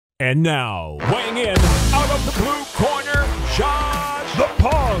And now, weighing in out of the blue corner, Josh the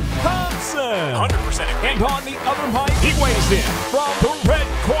Pug Thompson. 100%. And on the other mic, he weighs in from the red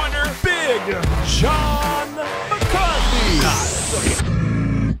corner, Big John McCarthy.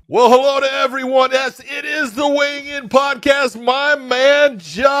 Well, hello to everyone. Yes, it is the Weighing In Podcast. My man,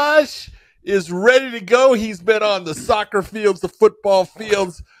 Josh, is ready to go. He's been on the soccer fields, the football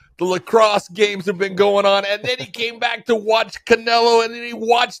fields. The lacrosse games have been going on, and then he came back to watch Canelo, and then he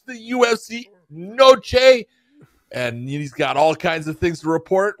watched the UFC Noches, and he's got all kinds of things to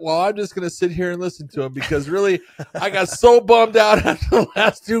report. Well, I'm just going to sit here and listen to him because really, I got so bummed out after the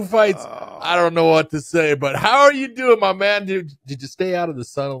last two fights. I don't know what to say, but how are you doing, my man? Did you stay out of the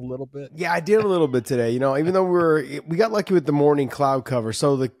sun a little bit? Yeah, I did a little bit today. You know, even though we got lucky with the morning cloud cover,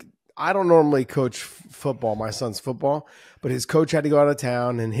 so I don't normally coach football, my son's football, but his coach had to go out of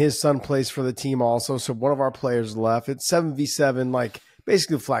town, and his son plays for the team also. So one of our players left. It's 7v7, like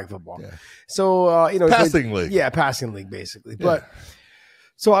basically flag football. Yeah. So passing league. Yeah, passing league basically. Yeah. But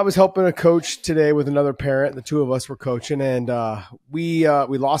so I was helping a coach today with another parent. The two of us were coaching, and we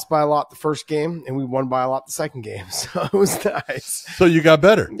lost by a lot the first game, and we won by a lot the second game. So it was nice. So you got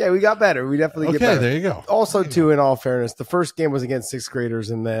better. Yeah, we got better. We definitely get better. Okay, there you go. Also, too, in all fairness, the first game was against sixth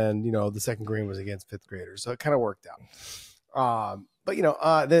graders, and then the second game was against fifth graders. So it kind of worked out. But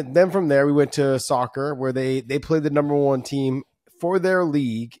then from there we went to soccer, where they played the number one team for their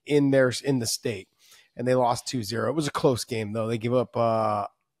league in the state, and they lost 2-0. It was a close game though. They gave up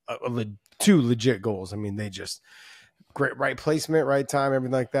two legit goals. I mean, they just great right placement, right time,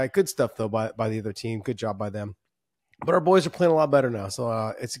 everything like that. Good stuff though by the other team. Good job by them. But our boys are playing a lot better now,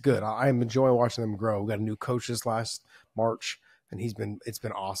 so it's good. I'm enjoying watching them grow. We got a new coach this last March, and it's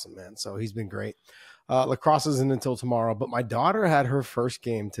been awesome, man. So he's been great. Lacrosse isn't until tomorrow, but my daughter had her first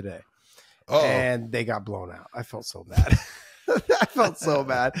game today, and they got blown out. I felt so bad. I felt so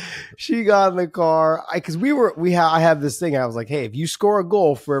bad. She got in the car because I have this thing. I was like, hey, if you score a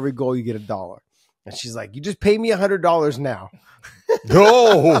goal, for every goal you get $1. And she's like, you just pay me $100 now.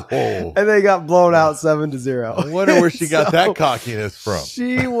 No. And they got blown out 7-0. I wonder where she got that cockiness from.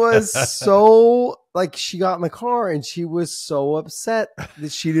 She was so she got in the car and she was so upset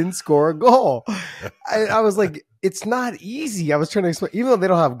that she didn't score a goal. I was like, it's not easy. I was trying to explain, even though they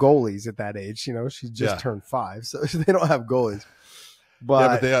don't have goalies at that age, she just turned 5, so they don't have goalies.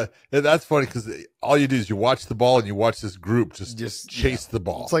 But that's funny because all you do is you watch the ball and you watch this group just chase the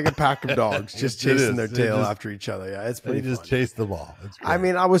ball. It's like a pack of dogs just chasing their tail after each other. Yeah, it's pretty fun. Just chase the ball. I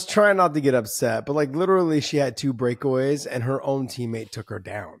mean, I was trying not to get upset, but literally she had 2 breakaways and her own teammate took her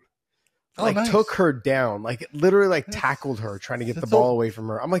down. Nice. Took her down, literally tackled her, trying to get the ball away from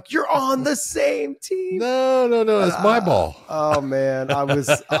her. I'm like, you're on the same team. No, it's my ball. Oh man, I was,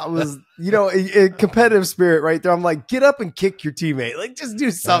 a competitive spirit right there. I'm like, get up and kick your teammate, just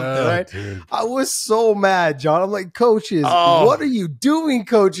do something, right? Dude. I was so mad, John. I'm like, coaches, what are you doing,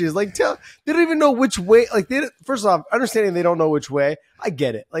 coaches? They don't even know which way. First off, understanding they don't know which way, I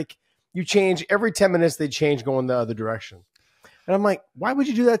get it. You change every 10 minutes, they change going the other direction. And I'm like, why would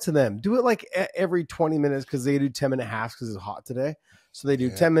you do that to them? Do it every 20 minutes because they do 10-minute halves because it's hot today. So they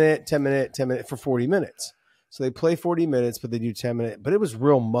do 10-minute, 10-minute, 10-minute for 40 minutes. So they play 40 minutes, but they do 10-minute. But it was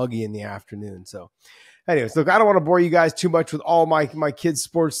real muggy in the afternoon. So anyways, look, I don't want to bore you guys too much with all my kids'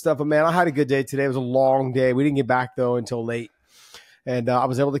 sports stuff. But, man, I had a good day today. It was a long day. We didn't get back, though, until late. And I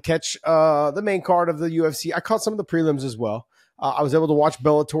was able to catch the main card of the UFC. I caught some of the prelims as well. I was able to watch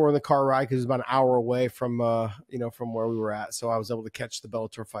Bellator in the car ride because it was about an hour away from where we were at. So I was able to catch the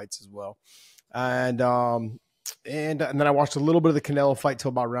Bellator fights as well. And then I watched a little bit of the Canelo fight till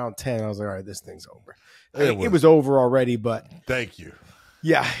about round 10. I was like, all right, this thing's over. It was over already, but thank you.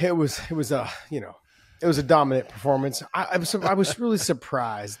 Yeah, it was a dominant performance. I was really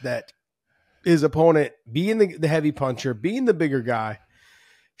surprised that his opponent, being the heavy puncher, being the bigger guy,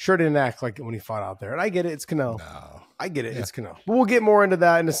 sure didn't act like it when he fought out there. And I get it, it's Canelo. No. I get it. Yeah. It's Canelo. But we'll get more into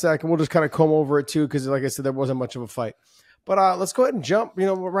that in a second. We'll just kind of comb over it too, because like I said, there wasn't much of a fight. But let's go ahead and jump,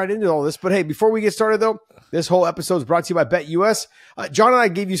 right into all this. But hey, before we get started though, this whole episode is brought to you by BetUS. John and I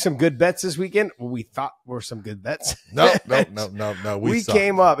gave you some good bets this weekend. Well, we thought were some good bets. No. We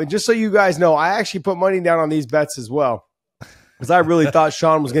came up, and just so you guys know, I actually put money down on these bets as well, because I really thought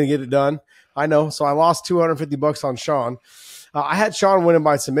Sean was going to get it done. I know, so I lost $250 on Sean. I had Sean winning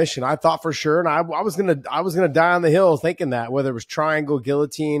by submission. I thought for sure, and I was gonna die on the hill thinking that, whether it was triangle,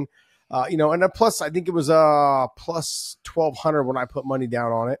 guillotine, and plus I think it was plus 1,200 when I put money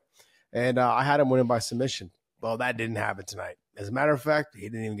down on it, and I had him winning by submission. Well, that didn't happen tonight. As a matter of fact, he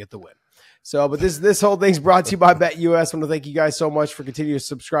didn't even get the win. So, but this whole thing's brought to you by BetUS. I want to thank you guys so much for continuing to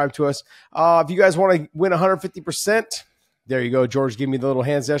subscribe to us. If you guys want to win 150%, There you go. George, give me the little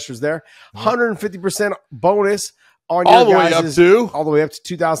hand gestures there. 150% bonus on all your the way up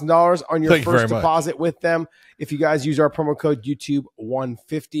to $2,000 on your Thank you first very much. deposit with them. If you guys use our promo code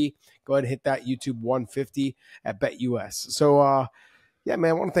YouTube150, go ahead and hit that YouTube150 at BetUS. So, yeah,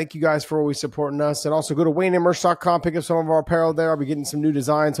 man, I want to thank you guys for always supporting us. And also go to WayneandMerch.com, pick up some of our apparel there. I'll be getting some new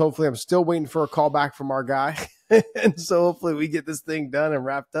designs. Hopefully, I'm still waiting for a call back from our guy. And so hopefully we get this thing done and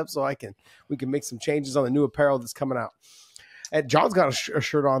wrapped up so we can make some changes on the new apparel that's coming out. And John's got a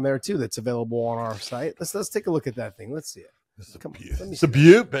shirt on there too that's available on our site. Let's take a look at that thing. Let's see it. It's a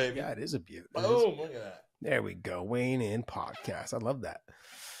beaut, baby. Yeah, it is a beaut. Boom, look at that. There we go. Wayne in podcast. I love that.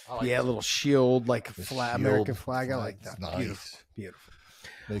 I like Yeah, a little shield, like flag, shield American flag. I like that. Nice. Beautiful. Beautiful.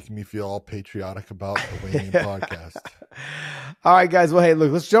 Making me feel all patriotic about the Wayne podcast. All right, guys. Well, hey,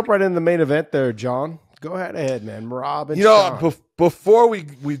 look, let's jump right into the main event there, John. Go ahead, man. Rob and Sean. Before we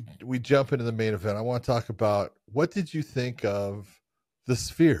jump into the main event, I want to talk about what did you think of the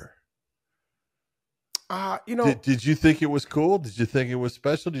Sphere? Did you think it was cool? Did you think it was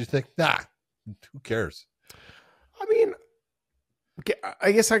special? Did you think, nah, who cares? I mean,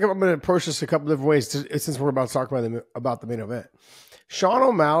 I guess I'm going to approach this a couple different ways since we're about to talk about the main event. Sean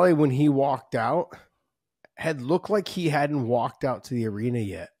O'Malley, when he walked out, had looked like he hadn't walked out to the arena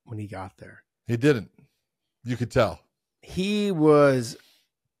yet when he got there. He didn't. You could tell. He was.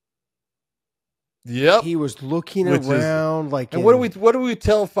 Yep. He was looking around like. And what do we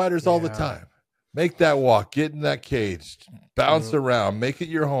tell fighters all the time? Make that walk, get in that cage, bounce around, make it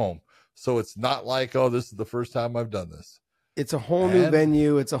your home. So it's not like, oh, this is the first time I've done this. It's a whole new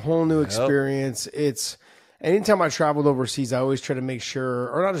venue. It's a whole new experience. It's anytime I traveled overseas, I always try to make sure,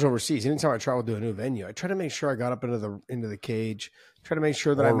 or not just overseas, anytime I traveled to a new venue, I try to make sure I got up into the cage, try to make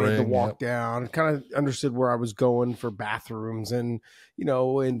sure that I made the walk down, kind of understood where I was going for bathrooms and,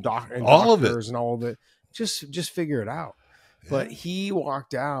 and doctors and all of it. Just figure it out. Yeah. But he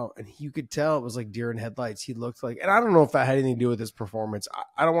walked out and you could tell it was like deer in headlights. He looked like, and I don't know if that had anything to do with his performance.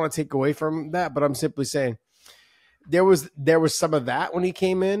 I don't want to take away from that, but I'm simply saying there was some of that when he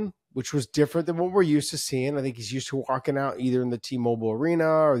came in, which was different than what we're used to seeing. I think he's used to walking out either in the T-Mobile Arena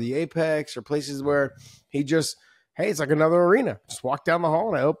or the Apex or places where he just, hey, it's like another arena. Just walk down the hall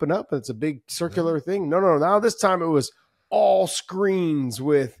and I open up and it's a big circular thing. No. Now this time it was all screens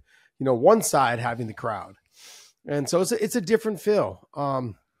with, one side having the crowd. And so it's a different feel.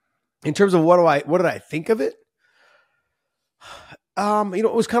 In terms of what did I think of it?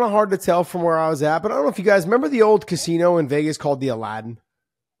 It was kind of hard to tell from where I was at, but I don't know if you guys remember the old casino in Vegas called the Aladdin.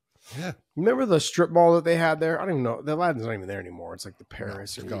 Yeah. Remember the strip mall that they had there? I don't even know. The Aladdin's not even there anymore. It's like the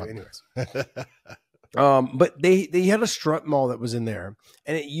Paris. Anyways. But they had a strip mall that was in there,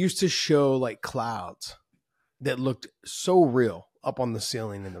 and it used to show like clouds that looked so real up on the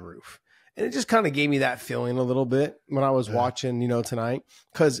ceiling and the roof. And it just kind of gave me that feeling a little bit when I was watching, tonight.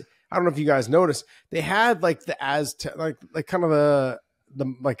 Because I don't know if you guys noticed, they had like the Aztec, like kind of the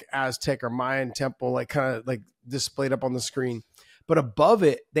like Aztec or Mayan temple, like kind of like displayed up on the screen. But above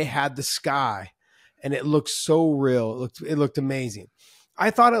it, they had the sky, and it looked so real. It looked amazing.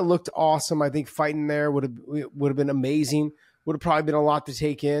 I thought it looked awesome. I think fighting there would have been amazing. Would have probably been a lot to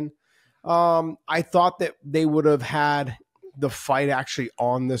take in. I thought that they would have had the fight actually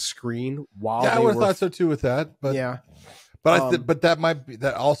on the screen while I would have thought so too with that. But yeah, but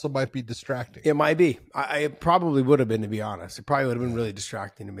that also might be distracting. It might be. It probably would have been, to be honest. It probably would have been really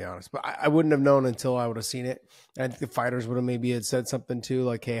distracting, to be honest. But I wouldn't have known until I would have seen it. And I think the fighters would have maybe had said something too,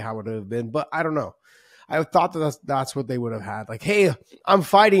 like, "Hey, how would it have been?" But I don't know. I thought that's what they would have had. Like, "Hey, I'm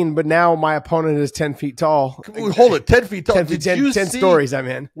fighting, but now my opponent is 10 feet tall." Hold it, 10 feet tall. 10 stories. I'm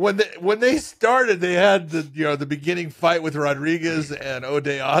in. When they started, they had the beginning fight with Rodriguez and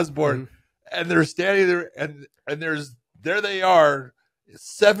O'Day Osbourne, and they're standing there, and there they are,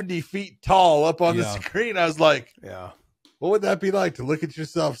 70 feet tall up on the screen. I was like, what would that be like to look at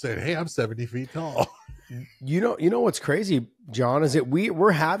yourself saying, "Hey, I'm 70 feet tall"? You know what's crazy, John, is that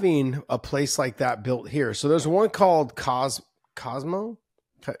we're having a place like that built here. So there's one called Cosmo.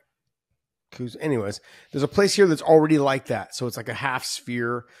 Anyways, there's a place here that's already like that. So it's like a half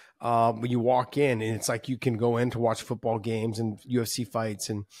sphere. When you walk in, and it's like you can go in to watch football games and UFC fights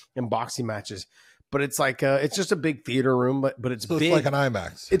and boxing matches. But it's like it's just a big theater room, but it's big. It's like an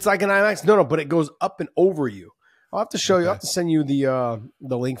IMAX. It's like an IMAX. No, but it goes up and over you. I'll have to show you. I'll have to send you the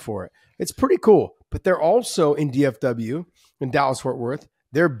link for it. It's pretty cool. But they're also in DFW, in Dallas-Fort Worth.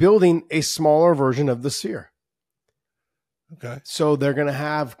 They're building a smaller version of the Sphere. Okay. So they're going to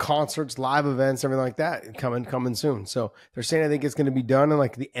have concerts, live events, everything like that coming soon. So they're saying I think it's going to be done in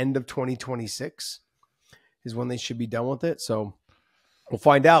like the end of 2026 is when they should be done with it. So we'll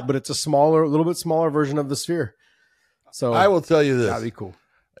find out. But it's a little bit smaller version of the Sphere. So I will tell you this. That'd be cool.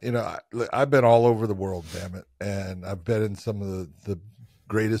 You know, I've been all over the world, damn it. And I've been in some of the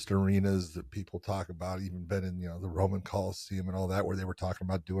greatest arenas that people talk about, even been in, the Roman Coliseum and all that, where they were talking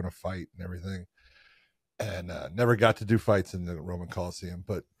about doing a fight and everything. And never got to do fights in the Roman Coliseum.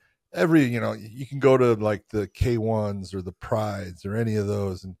 But you can go to like the K1s or the Prides or any of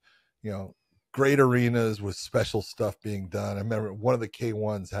those, and, great arenas with special stuff being done. I remember one of the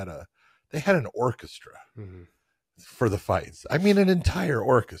K1s had an orchestra. Mm-hmm. For the fights. I mean, an entire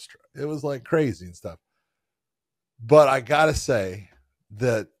orchestra. It was like crazy and stuff. But I gotta say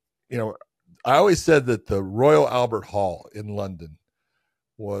that, I always said that the Royal Albert Hall in London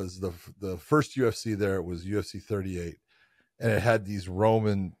was the first UFC there. It was UFC 38. And it had these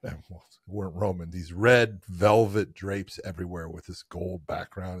these red velvet drapes everywhere with this gold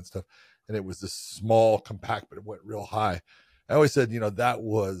background and stuff. And it was this small, compact, but it went real high. I always said, that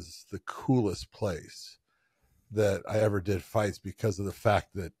was the coolest place that I ever did fights, because of the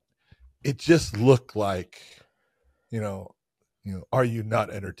fact that it just looked like, are you not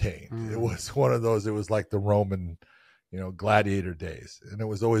entertained? It was one of those, it was like the Roman, gladiator days. And it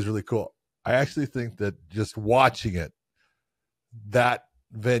was always really cool. I actually think that just watching it, that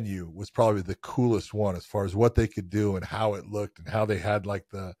venue was probably the coolest one as far as what they could do and how it looked, and how they had like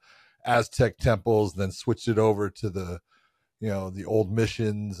the Aztec temples, then switched it over to the old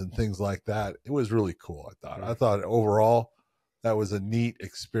missions and things like that. It was really cool. I thought overall that was a neat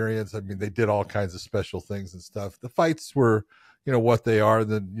experience. I mean, they did all kinds of special things and stuff. The fights were, what they are,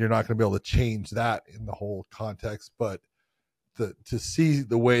 then you're not going to be able to change that in the whole context, but to see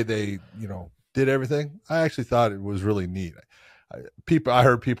the way they, did everything, I actually thought it was really neat. I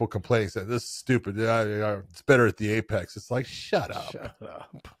heard people complaining, saying, this is stupid. It's better at the Apex. It's like, shut up.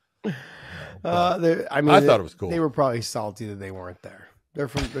 I thought it was cool. They were probably salty that they weren't there. They're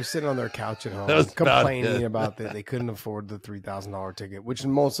sitting on their couch at home complaining about that they couldn't afford the $3,000 ticket, which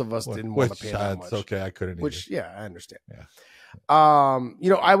most of us didn't want to pay that much. It's okay, I couldn't. Which, yeah, I understand. Yeah.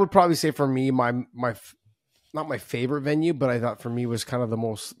 I would probably say for me, my not my favorite venue, but I thought for me was kind of the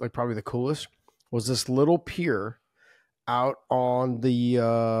most, like, probably the coolest, was this little pier out on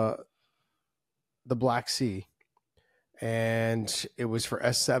the Black Sea. And it was for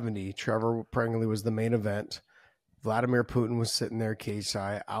S70. Trevor Prangley was the main event. Vladimir Putin was sitting there cage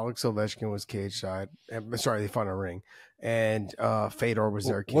side. Alex Ovechkin was cage side. Sorry, they found a ring. And Fedor was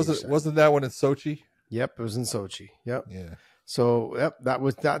there cage side. Wasn't that one in Sochi? Yep, it was in Sochi. Yep. Yeah. So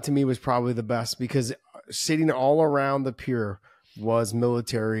that to me was probably the best, because sitting all around the pier was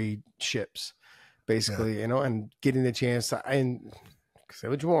military ships, basically, and getting the chance to, and say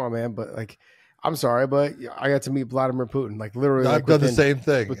what you want, man, but like, I'm sorry, but I got to meet Vladimir Putin. Like, literally, I've done the same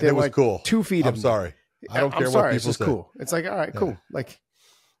thing. And it was like cool. 2 feet. I'm sorry. I don't care what people say. Cool. It's like, all right, cool. Like,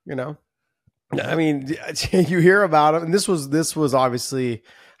 I mean, you hear about him, and this was obviously,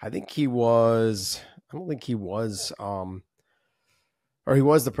 I don't think he was, or he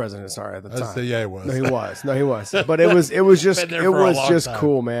was the president. Sorry, at the time. Yeah, he was. No, he was. But it was just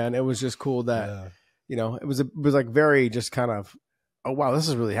cool, man. It was just cool that it was like very just kind of, oh wow, this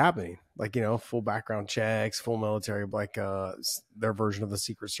is really happening. Like, full background checks, full military, like their version of the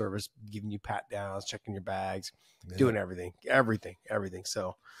Secret Service, giving you pat downs, checking your bags, doing everything.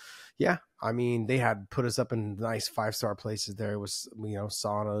 So, yeah, I mean, they had put us up in nice 5-star places. There was,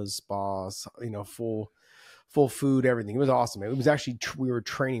 saunas, spas, full food, everything. It was awesome. It was actually, we were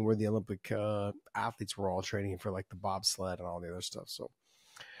training where the Olympic athletes were all training for like the bobsled and all the other stuff. So,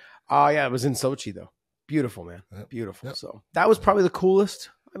 yeah, it was in Sochi though. Beautiful, man. Yep. Beautiful. Yep. So that was probably the coolest.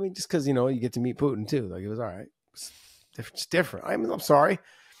 I mean, just because, you get to meet Putin too. Like, it was all right. It's different. I mean, I'm sorry.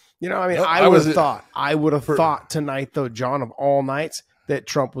 I would have thought tonight though, John, of all nights, that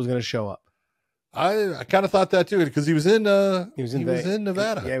Trump was going to show up. I kind of thought that too, because he was in Nevada.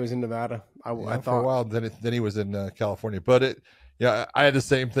 Yeah, he was in Nevada. I thought for a while. Then he was in California. But I had the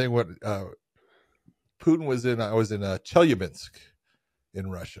same thing when Putin was in. I was in Chelyabinsk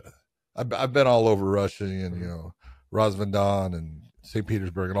in Russia. I've been all over Russia, and Rosvendon and St.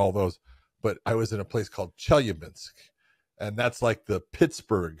 Petersburg and all those. But I was in a place called Chelyabinsk, and that's like the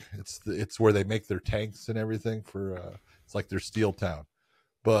Pittsburgh. It's where they make their tanks and everything for. It's like their steel town.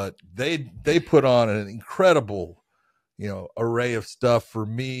 But they put on an incredible, array of stuff for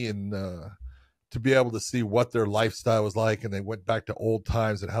me, and to be able to see what their lifestyle was like. And they went back to old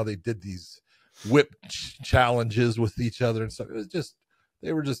times and how they did these whip challenges with each other and stuff. It was just,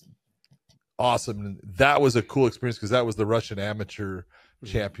 they were just awesome. And that was a cool experience, because that was the Russian amateur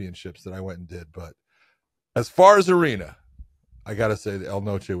championships that I went and did. But as far as arena, I got to say the El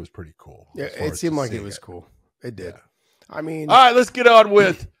Noche was pretty cool. Yeah, it seemed like it was cool. It did. Yeah. I mean, all right, let's get on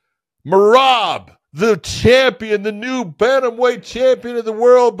with Merab the champion, the new bantamweight champion of the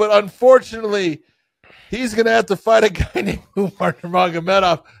world. But unfortunately, he's going to have to fight a guy named Umar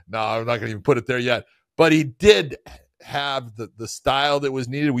Nurmagomedov. No, I'm not going to even put it there yet. But he did have the style that was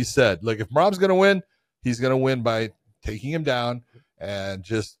needed. We said, look, if Merab's going to win, he's going to win by taking him down and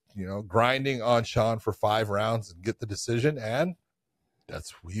just, grinding on Sean for 5 rounds and get the decision. And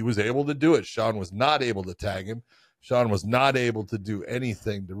he was able to do it. Sean was not able to tag him. Sean was not able to do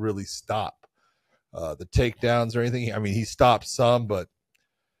anything to really stop the takedowns or anything. I mean, he stopped some, but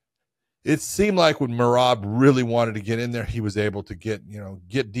it seemed like when Merab really wanted to get in there, he was able to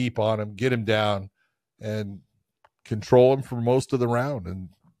get deep on him, get him down, and control him for most of the round. And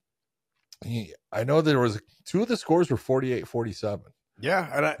I know there was 2 of the scores were 48-47.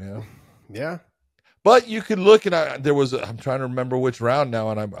 Yeah. Yeah. But you could look and I'm trying to remember which round now,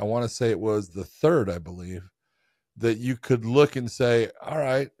 and I want to say it was the 3rd, I believe, that you could look and say, all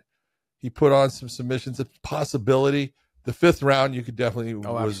right, he put on some submissions, a possibility. The 5th round, you could definitely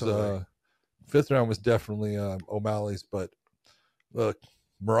fifth round was definitely O'Malley's, but look,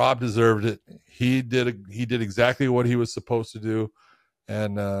 Merab deserved it. He did exactly what he was supposed to do,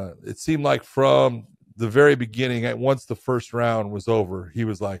 and it seemed like from the very beginning, once the first round was over, he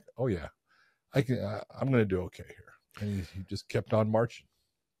was like, "Oh yeah, I'm going to do okay here," and he just kept on marching.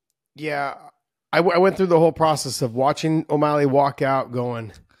 Yeah, I went through the whole process of watching O'Malley walk out,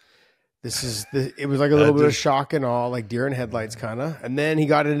 going, it was like a little bit of shock and awe, like deer in headlights kind of. And then he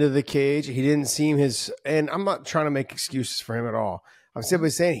got into the cage. He didn't seem and I'm not trying to make excuses for him at all. I'm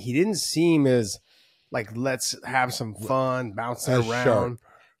simply saying he didn't seem as like, let's have some fun, bouncing around. Sharp.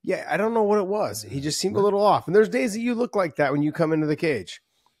 Yeah, I don't know what it was. He just seemed a little off. And there's days that you look like that when you come into the cage,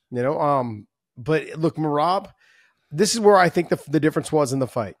 But look, Merab, this is where I think the difference was in the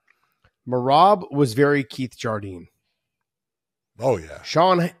fight. Merab was very Keith Jardine. Oh yeah,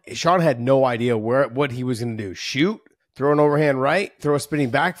 Sean had no idea what he was going to do. Shoot, throw an overhand right, throw a spinning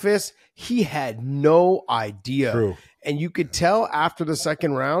back fist. He had no idea. True. And you could tell after the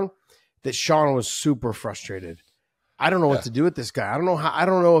 2nd round that Sean was super frustrated. I don't know what to do with this guy. I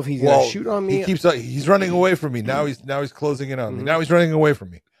don't know if he's going to shoot on me. He's running away from me. Now he's closing in on me. Now he's running away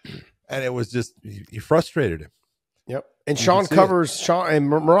from me. And it was just, he frustrated him. Yep. And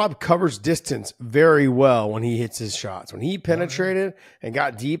Merab covers distance very well when he hits his shots. When he penetrated and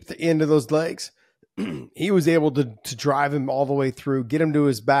got deep into those legs, he was able to drive him all the way through, get him to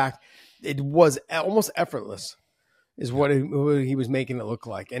his back. It was almost effortless is what he was making it look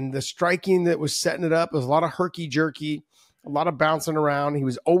like. And the striking that was setting it up was a lot of herky-jerky, a lot of bouncing around. He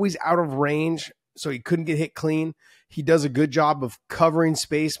was always out of range, so he couldn't get hit clean. He does a good job of covering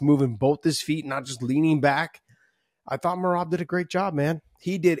space, moving both his feet, not just leaning back. I thought Merab did a great job, man.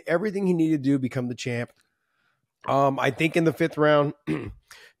 He did everything he needed to do to become the champ. I think in the 5th round,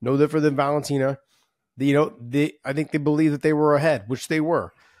 no different than Valentina. I think they believe that they were ahead, which they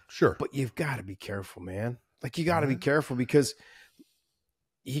were. Sure. But you've got to be careful, man. Like, you got to be careful because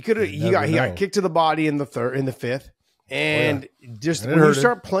he got kicked to the body in the 5th. And when you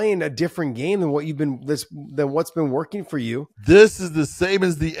start playing a different game than what's been working for you. This is the same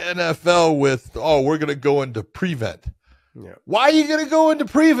as the NFL with, we're going to go into prevent. Yeah. Why are you going to go into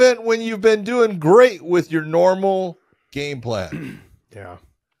prevent when you've been doing great with your normal game plan? Yeah.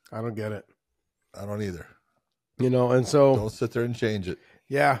 I don't get it. I don't either. And so don't sit there and change it.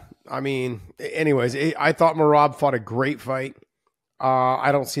 Yeah. I mean, anyways, I thought Merab fought a great fight.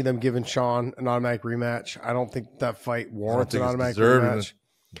 I don't see them giving Sean an automatic rematch. I don't think that fight warrants an automatic rematch.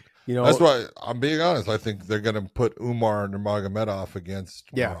 That's why I'm being honest. I think they're going to put Umar Nurmagomedov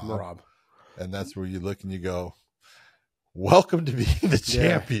against Merab. And that's where you look and you go, welcome to being the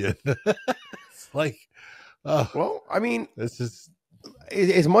champion. It's like, well, I mean, this is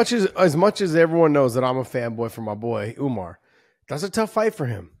as much as everyone knows that I'm a fanboy for my boy Umar. That's a tough fight for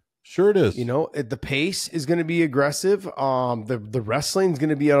him. Sure it is. The pace is going to be aggressive. The wrestling is going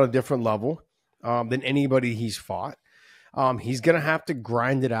to be on a different level than anybody he's fought. He's going to have to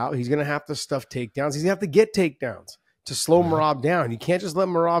grind it out. He's going to have to stuff takedowns. He's going to have to get takedowns to slow Merab down. You can't just let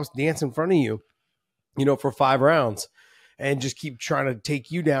Merab dance in front of you, for 5 rounds and just keep trying to take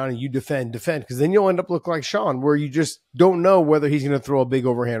you down and you defend, because then you'll end up looking like Sean, where you just don't know whether he's going to throw a big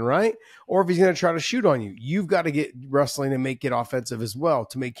overhand right or if he's going to try to shoot on you. You've got to get wrestling and make it offensive as well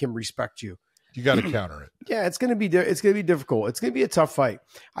to make him respect you. You got to counter it. Yeah, it's going to be difficult. It's going to be a tough fight.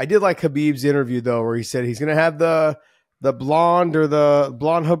 I did like Khabib's interview though, where he said he's going to have the blonde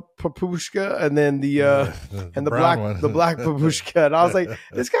papushka and then the black one. The black papushka. And I was like,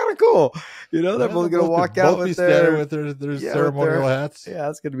 it's kind of cool. They're both going to walk out with their ceremonial hats. Yeah,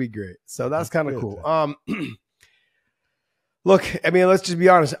 that's going to be great. So that's kind of cool. Look, I mean, let's just be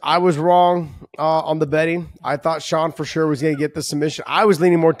honest. I was wrong on the betting. I thought Sean for sure was going to get the submission. I was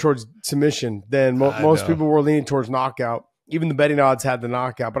leaning more towards submission than most people were leaning towards knockout. Even the betting odds had the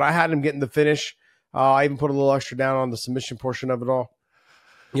knockout, but I had him getting the finish. I even put a little extra down on the submission portion of it all.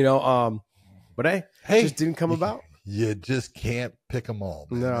 But hey, it just didn't come about. You just can't pick them all,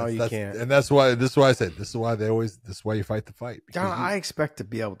 man. No, you can't. And this is why I said this is why you fight the fight. John, I expect to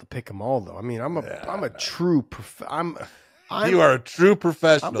be able to pick them all, though. I mean, I'm a true you are a true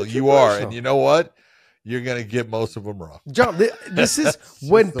professional. You are. And you know what? You're going to get most of them wrong. John, this is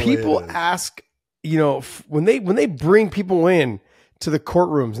when people ask, when they bring people in to the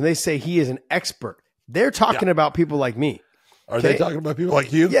courtrooms and they say he is an expert, they're talking about people like me. Are they talking about people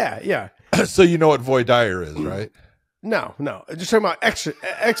like you? Yeah. So you know what Void Dyer is, right? No. I'm just talking about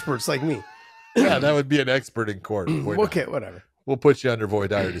experts like me. Yeah, that would be an expert in court. Okay, whatever. We'll put you under Void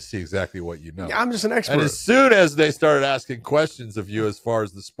Dyer to see exactly what you know. Yeah, I'm just an expert. And as soon as they started asking questions of you as far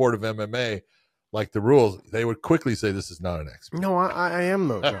as the sport of MMA, like the rules, they would quickly say this is not an expert. No, I am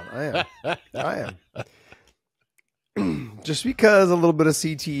though, John. I am. Just because a little bit of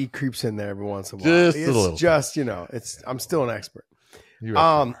CTE creeps in there every once in a while. I'm still an expert.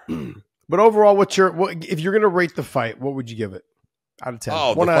 But overall, if you're going to rate the fight, what would you give it out of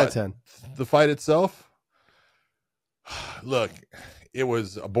 10? 1 out of 10. The fight itself? Look, it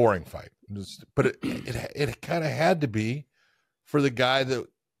was a boring fight, but it kind of had to be for the guy that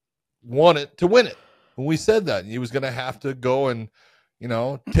won it to win it. When we said that, he was going to have to go and,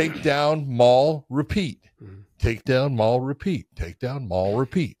 take down, maul, repeat, take down, maul, repeat, take down, maul,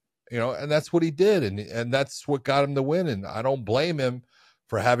 repeat, and that's what he did. And that's what got him the win. And I don't blame him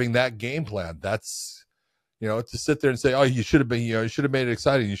for having that game plan. That's, to sit there and say, oh, you should have been, you should have made it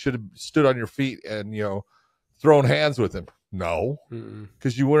exciting. You should have stood on your feet and, thrown hands with him. No,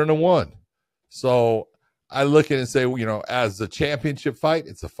 because you wouldn't have won. So I look at it and say, as a championship fight,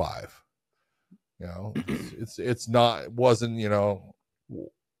 it's a 5. It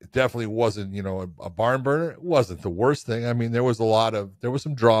definitely wasn't, a barn burner. It wasn't the worst thing. I mean, there was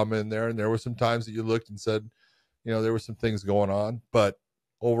some drama in there, and there were some times that you looked and said, there were some things going on, but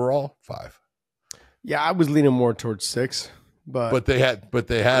overall 5. Yeah, I was leaning more towards 6. But they had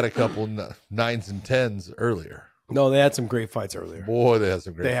a couple 9s and 10s earlier. No, they had some great fights earlier. Boy,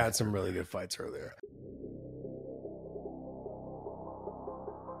 they had some really good fights earlier.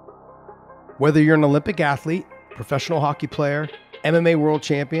 Whether you're an Olympic athlete, professional hockey player, MMA world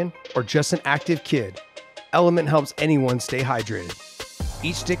champion, or just an active kid, LMNT helps anyone stay hydrated.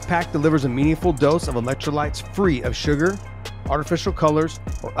 Each stick pack delivers a meaningful dose of electrolytes free of sugar, artificial colors,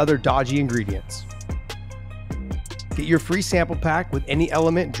 or other dodgy ingredients. Get your free sample pack with any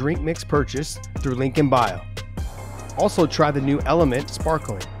LMNT drink mix purchase through link in bio. Also try the new LMNT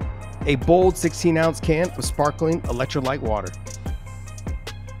Sparkling, a bold 16-ounce can of sparkling electrolyte water.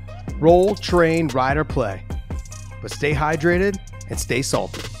 Roll, train, ride, or play, but stay hydrated and stay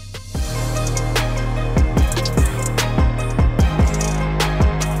salty.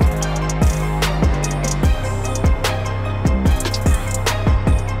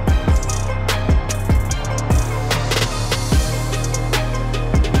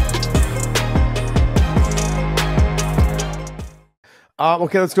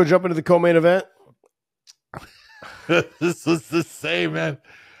 Okay, let's go jump into the co-main event. This was the same, man.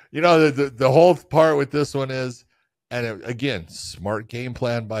 The whole part with this one is, and again, smart game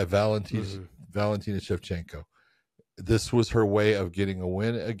plan by Valentina Shevchenko. This was her way of getting a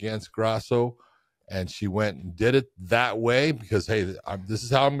win against Grasso, and she went and did it that way because, hey, this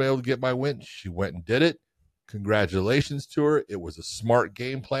is how I'm able to get my win. She went and did it. Congratulations to her. It was a smart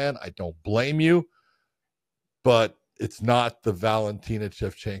game plan. I don't blame you, but it's not the Valentina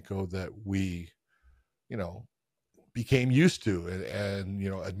Shevchenko that we, became used to and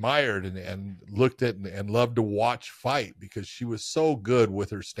admired and looked at and loved to watch fight because she was so good with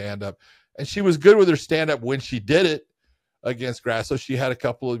her stand-up. And she was good with her stand-up when she did it against Grasso. She had a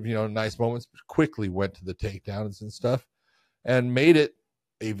couple of, nice moments, but quickly went to the takedowns and stuff and made it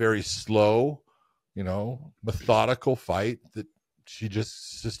a very slow, methodical fight that she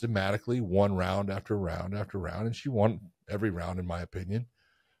just systematically won round after round after round, and she won every round, in my opinion.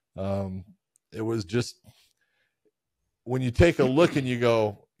 It was just, when you take a look and you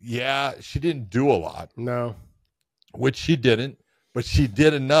go, yeah, she didn't do a lot. No. Which she didn't, but she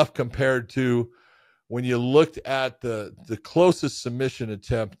did enough compared to when you looked at the closest submission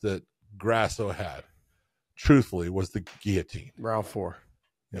attempt that Grasso had, truthfully, was the guillotine. Round 4.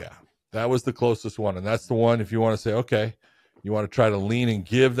 Yeah, that was the closest one. And that's the one, if you want to say, okay, you want to try to lean and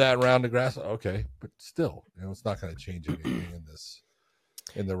give that round to Grasso, okay, but still, it's not going to change anything in this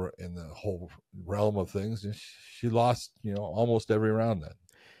in the whole realm of things. And she lost, almost every round then.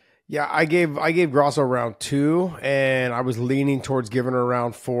 Yeah, I gave Grasso round 2, and I was leaning towards giving her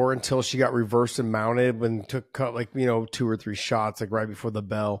round 4 until she got reversed and mounted and took 2 or 3 shots right before the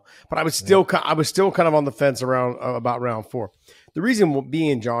bell. But I was still kind of on the fence about round 4. The reason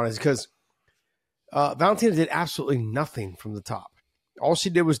being, John, is because Valentina did absolutely nothing from the top. All she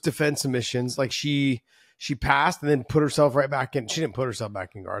did was defend submissions. Like she passed and then put herself right back in. She didn't put herself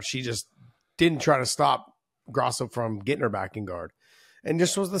back in guard. She just didn't try to stop Grasso from getting her back in guard. And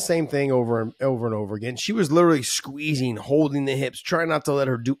just was the same thing over and over again. She was literally squeezing, holding the hips, trying not to let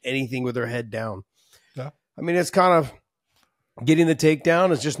her do anything with her head down. Yeah. I mean, it's kind of getting the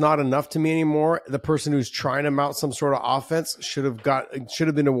takedown is just not enough to me anymore. The person who's trying to mount some sort of offense should have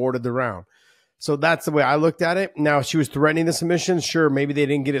been awarded the round. So that's the way I looked at it. Now, she was threatening the submissions. Sure, maybe they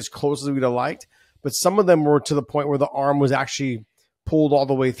didn't get as close as we'd have liked, but some of them were to the point where the arm was actually pulled all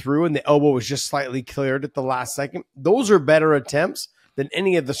the way through and the elbow was just slightly cleared at the last second. Those are better attempts than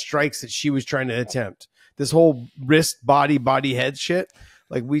any of the strikes that she was trying to attempt. This whole wrist, body, head shit.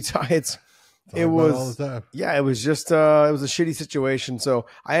 Like it was just, it was a shitty situation. So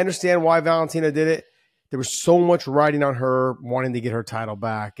I understand why Valentina did it. There was so much riding on her wanting to get her title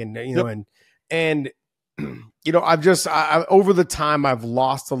back. And, over the time I've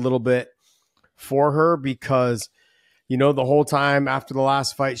lost a little bit for her because, the whole time after the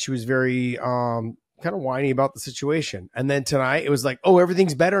last fight, she was very, kind of whiny about the situation. And then tonight it was like, oh,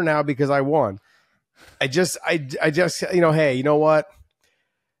 everything's better now because I won. I just, hey, you know what?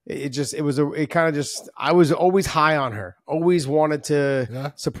 I was always high on her, always wanted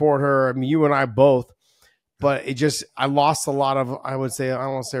to support her. I mean, you and I both, but I lost a lot of, I would say, I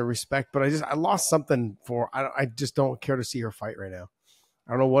don't want to say respect, but I lost something I just don't care to see her fight right now.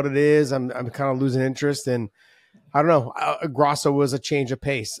 I don't know what it is. I'm kind of losing interest and I don't know. Grasso was a change of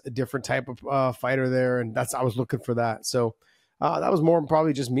pace, a different type of fighter there, and I was looking for that. So that was more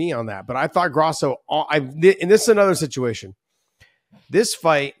probably just me on that. But I thought Grasso. And this is another situation. This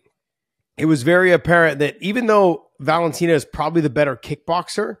fight, it was very apparent that even though Valentina is probably the better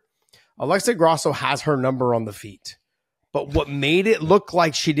kickboxer, Alexa Grasso has her number on the feet. But what made it look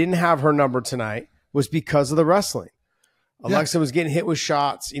like she didn't have her number tonight was because of the wrestling. Alexa was getting hit with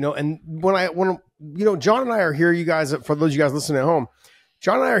shots, and when John and I are here, you guys, for those of you guys listening at home,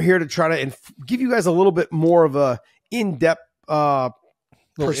 John and I are here to try to give you guys a little bit more of a in-depth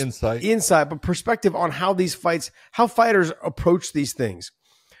insight, but perspective on how fighters approach these things.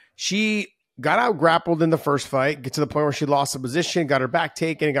 She got out grappled in the first fight, get to the point where she lost the position, got her back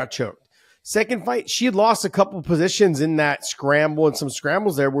taken, and got choked. Second fight, she had lost a couple of positions in that scramble and some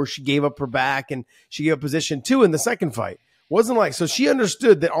scrambles there where she gave up her back and she gave up position 2 in the second fight. So she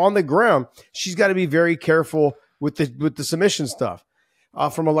understood that on the ground, she's got to be very careful with the submission stuff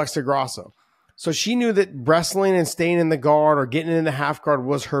from Alexa Grasso. So she knew that wrestling and staying in the guard or getting in the half guard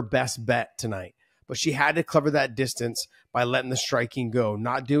was her best bet tonight. But she had to cover that distance by letting the striking go,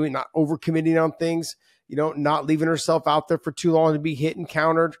 not overcommitting on things, not leaving herself out there for too long to be hit and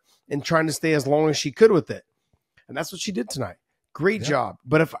countered and trying to stay as long as she could with it. And that's what she did tonight. Great job.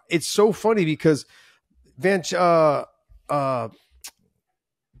 But it's so funny because Shevchenko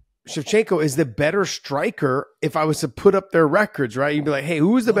is the better striker. If I was to put up their records, right, you'd be like, hey,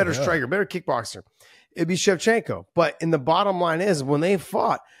 who's the better striker, better kickboxer? It'd be Shevchenko. But in the bottom line is when they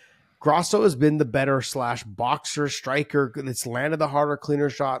fought, Grasso has been the better boxer, striker that's landed the harder, cleaner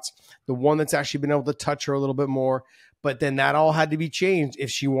shots, the one that's actually been able to touch her a little bit more. But then that all had to be changed if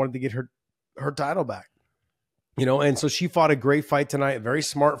she wanted to get her title back. And so she fought a great fight tonight, a very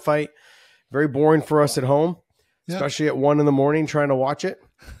smart fight, very boring for us at home. Especially at 1 a.m. trying to watch it.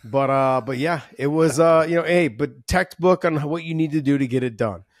 But yeah, it was, but textbook on what you need to do to get it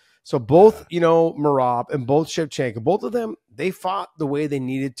done. So both, Merab and both Shevchenko, both of them, they fought the way they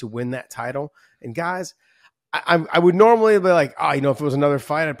needed to win that title. And guys, I would normally be like, if it was another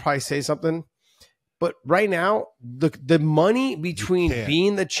fight, I'd probably say something. But right now, the money between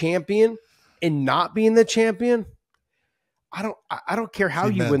being the champion and not being the champion, I don't care how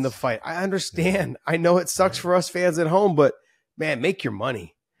you win the fight. I understand. I know it sucks for us fans at home, but man, make your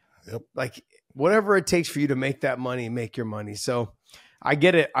money. Yep. Like whatever it takes for you to make that money, make your money. So I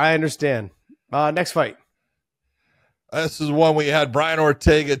get it. I understand. Next fight. This is one we had Brian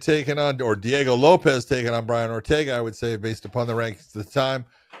Ortega taking on, or Diego Lopes taking on Brian Ortega, I would say, based upon the rankings at the time.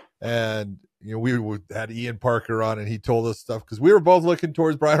 And, we had Ian Parker on and he told us stuff because we were both looking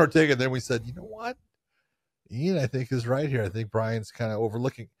towards Brian Ortega. And then we said, you know what? Ian, I think, is right here. I think Brian's kind of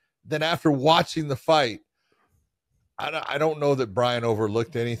overlooking. Then after watching the fight, I don't know that Brian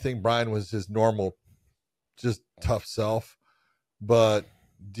overlooked anything. Brian was his normal, just tough self. But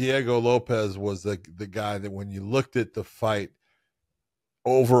Diego Lopes was the guy that when you looked at the fight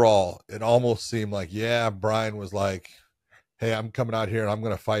overall, it almost seemed like, yeah, Brian was like, hey, I'm coming out here and I'm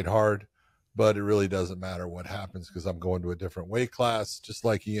going to fight hard, but it really doesn't matter what happens because I'm going to a different weight class, just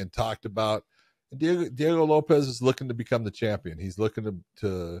like Ian talked about. And Diego Lopes is looking to become the champion. He's looking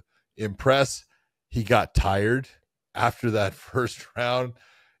to impress. He got tired after that first round,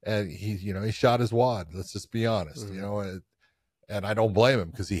 and he shot his wad. Let's just be honest, and I don't blame him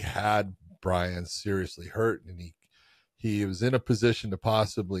because he had Brian seriously hurt, and he was in a position to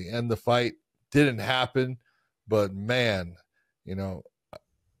possibly end the fight. Didn't happen, but man,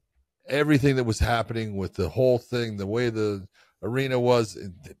 everything that was happening with the whole thing, the way the arena was,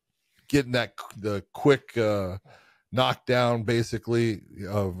 getting the quick knockdown basically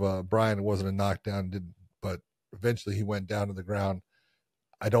of Brian. It wasn't a knockdown, but eventually he went down to the ground.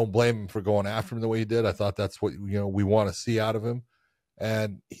 I don't blame him for going after him the way he did. I thought that's what we want to see out of him.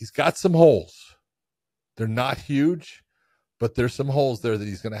 And he's got some holes. They're not huge, but there's some holes there that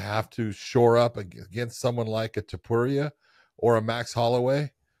he's going to have to shore up against someone like a Topuria or a Max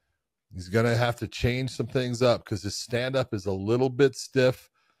Holloway. He's going to have to change some things up because his stand-up is a little bit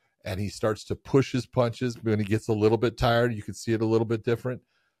stiff, and he starts to push his punches. When he gets a little bit tired, you can see it a little bit different.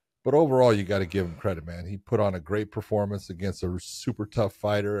 But overall, you got to give him credit, man. He put on a great performance against a super tough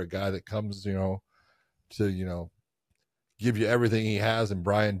fighter, a guy that comes, to, give you everything he has. And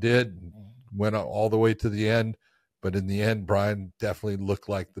Brian did, went all the way to the end. But in the end, Brian definitely looked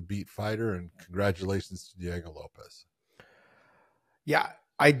like the beat fighter. And congratulations to Diego Lopes. Yeah,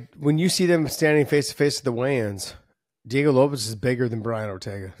 when you see them standing face to face at the weigh-ins, Diego Lopes is bigger than Brian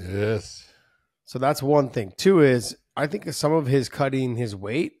Ortega. Yes. So that's one thing. Two is, I think some of his cutting his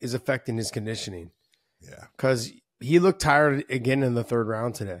weight is affecting his conditioning. Yeah. Because he looked tired again in the third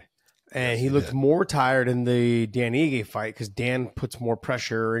round today. And he looked more tired in the Dan Ige fight because Dan puts more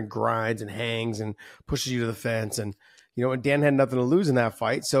pressure and grinds and hangs and pushes you to the fence. And, and Dan had nothing to lose in that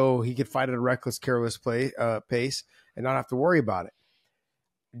fight, so he could fight at a reckless, careless pace and not have to worry about it.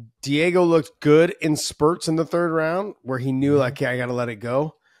 Diego looked good in spurts in the third round where he knew, like, I got to let it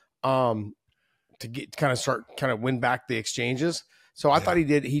go. To kind of win back the exchanges. So I thought he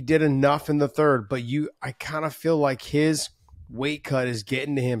did enough in the third, but I kind of feel like his weight cut is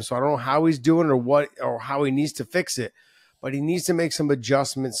getting to him. So I don't know how he's doing or how he needs to fix it, but he needs to make some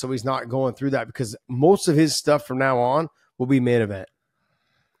adjustments so he's not going through that because most of his stuff from now on will be main event.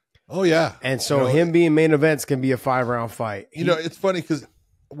 Oh yeah. And so him being main events can be a 5-round fight. It's funny because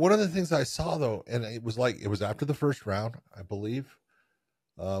one of the things I saw though, and it was after the first round, I believe,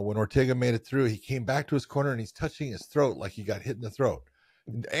 when Ortega made it through, he came back to his corner and he's touching his throat like he got hit in the throat.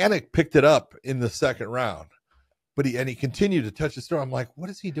 Anik picked it up in the second round, but he continued to touch his throat. I'm like, what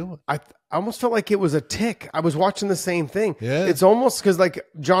is he doing? I almost felt like it was a tick. I was watching the same thing. Yeah. It's almost because, like,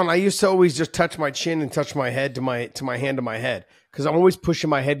 John, I used to always just touch my chin and touch my head to my hand to my head because I'm always pushing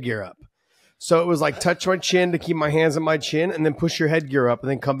my headgear up. So it was like touch my chin to keep my hands on my chin and then push your headgear up and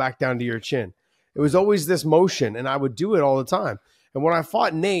then come back down to your chin. It was always this motion, and I would do it all the time. And when I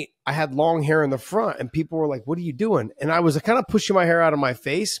fought Nate, I had long hair in the front, and people were like, what are you doing? And I was kind of pushing my hair out of my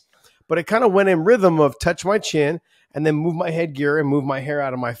face, but it kind of went in rhythm of touch my chin and then move my headgear and move my hair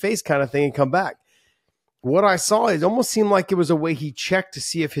out of my face kind of thing and come back. What I saw, it almost seemed like it was a way he checked to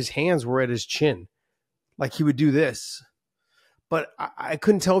see if his hands were at his chin. Like he would do this. But I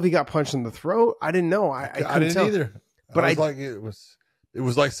couldn't tell if he got punched in the throat. I didn't know. I didn't tell. either. But it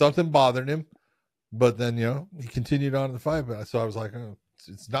was like something bothering him. But then, he continued on in the fight. But so I was like, oh,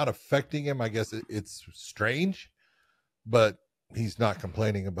 it's not affecting him. I guess it's strange, but he's not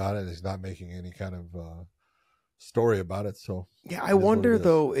complaining about it. He's not making any kind of story about it. So yeah, I wonder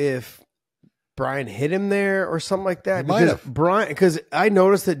though if Brian hit him there or something like that. Because I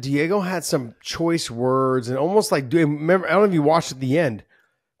noticed that Diego had some choice words and almost like remember. I don't know if you watched at the end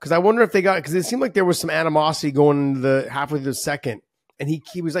because I wonder if they got because it seemed like there was some animosity going into the halfway through the second. And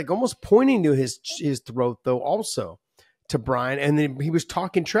he was like almost pointing to his throat, though, also to Brian. And then he was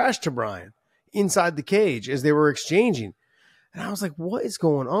talking trash to Brian inside the cage as they were exchanging. And I was like, what is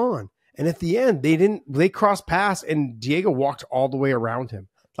going on? And at the end, they crossed paths and Diego walked all the way around him,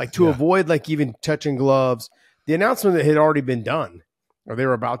 like to avoid like even touching gloves. The announcement that had already been done, or they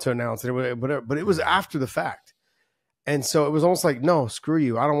were about to announce it, but it was after the fact. And so it was almost like, no, screw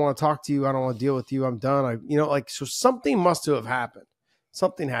you. I don't want to talk to you. I don't want to deal with you. I'm done. So something must have happened.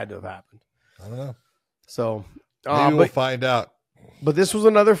 Something had to have happened. I don't know. So maybe we'll find out. But this was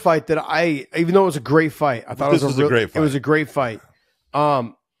another fight that even though it was a great fight, I thought it was a great fight. It was a great fight.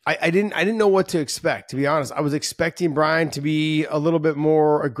 I didn't know what to expect, to be honest. I was expecting Brian to be a little bit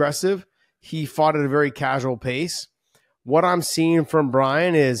more aggressive. He fought at a very casual pace. what I'm seeing from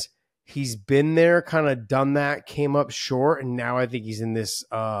Brian is he's been there, kind of done that, came up short, and now I think he's in this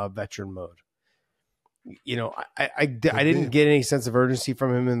veteran mode. You know, I didn't get any sense of urgency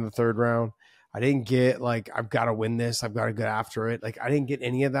from him in the third round. I didn't get like, I've got to win this. I've got to get after it. Like, I didn't get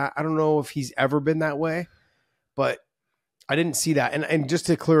any of that. I don't know if he's ever been that way, but I didn't see that. And just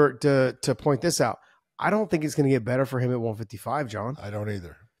to point this out, I don't think it's going to get better for him at 155, John. I don't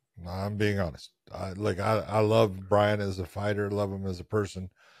either. I'm being honest. I love Brian as a fighter, love him as a person.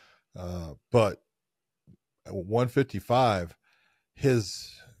 But at 155,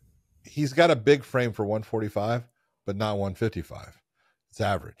 he's got a big frame for 145, but not 155. It's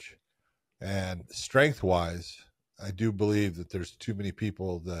average. And strength-wise, I do believe that there's too many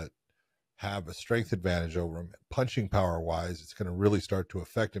people that have a strength advantage over him. Punching power-wise, it's going to really start to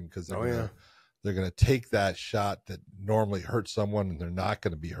affect him because they're going to take that shot that normally hurts someone, and they're not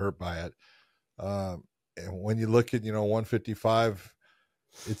going to be hurt by it. And when you look at, 155,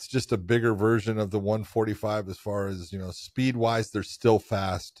 it's just a bigger version of the 145 as far as, speed-wise, they're still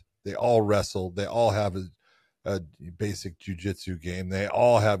fast. They all wrestle. They all have a basic jiu-jitsu game. They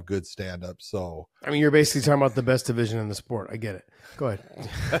all have good stand-up. So, I mean, you're basically talking about the best division in the sport. I get it. Go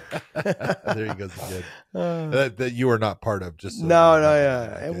ahead. There he goes again. That you are not part of. Just so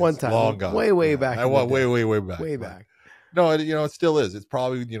yeah. At one time, long gone. Way back. I want way back. Way back. No, it still is. It's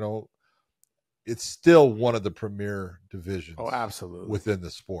probably it's still one of the premier divisions. Oh, absolutely. Within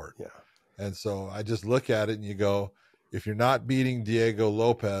the sport. Yeah. And so I just look at it and you go, if you're not beating Diego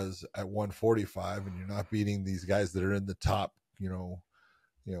Lopes at 145 and you're not beating these guys that are in the top, 5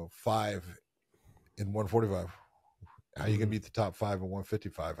 in 145, how are you going to beat the top 5 in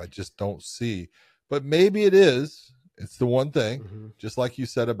 155? I just don't see. But maybe it is. It's the one thing, just like you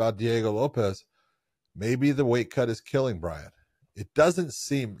said about Diego Lopes, maybe the weight cut is killing Brian. It doesn't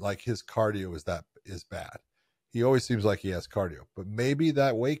seem like his cardio is bad. He always seems like he has cardio, but maybe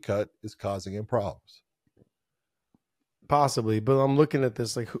that weight cut is causing him problems. Possibly, but I'm looking at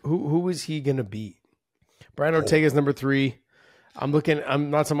this like who is he going to beat? Brian Ortega's number 3. I'm not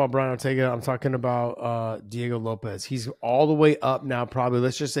talking about Brian Ortega. I'm talking about Diego Lopes. He's all the way up now. Probably,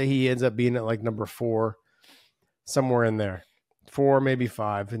 let's just say he ends up being at like number 4, somewhere in there, 4 maybe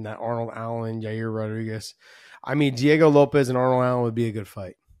 5 in that Arnold Allen, Yair Rodriguez. I mean, Diego Lopes and Arnold Allen would be a good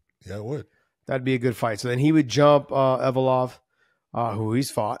fight. Yeah, it would. That'd be a good fight. So then he would jump Evolov, who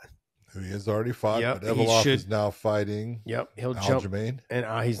he's fought. Who he has already fought, but Evolov is now fighting. Yep, he'll Aljamain. Jump,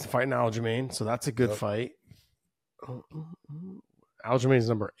 and he's fighting Aljamain, so that's a good fight. Aljamain's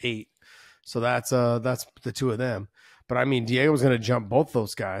number 8, so that's the two of them. But I mean, Diego's going to jump both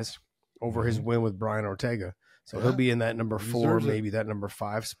those guys over his win with Brian Ortega, so he'll be in that number 4, maybe that number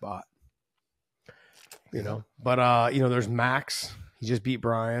 5 spot. But there's Max. He just beat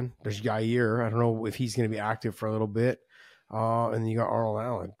Brian. There's Yair. I don't know if he's going to be active for a little bit. And then you got Arnold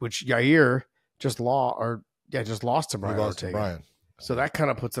Allen, which Yair just lost to Brian Ortega. Brian. So that kind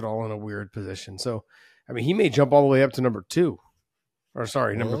of puts it all in a weird position. So, I mean, he may jump all the way up to number 2. Or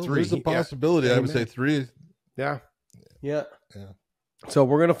sorry, number 3. There's a possibility. I would say 3. Yeah. So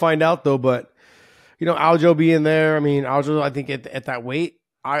we're going to find out, though. But, Aljo being there, I mean, Aljo, I think at that weight,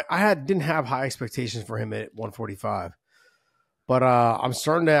 I didn't have high expectations for him at 145. But I'm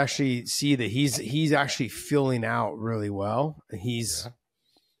starting to actually see that he's actually filling out really well. He's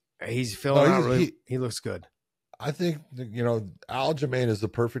filling out really. He looks good. I think Aljamain is the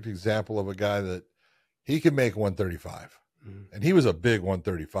perfect example of a guy that he can make 135, and he was a big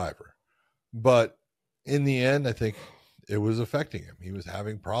 135er. But in the end, I think it was affecting him. He was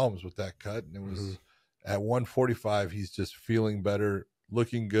having problems with that cut, and it was at 145. He's just feeling better,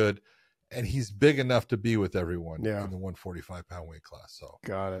 looking good. And he's big enough to be with everyone in the 145-pound weight class. So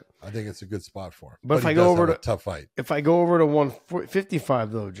got it. I think it's a good spot for him. But if I go over to tough fight, if I go over to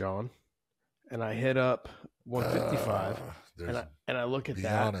 155 though, John, and I hit up 155, and I look at that. Be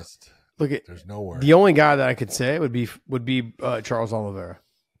honest. There's nowhere. The only guy that I could say would be Charles Oliveira,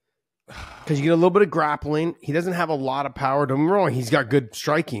 because you get a little bit of grappling. He doesn't have a lot of power. Don't get me wrong. He's got good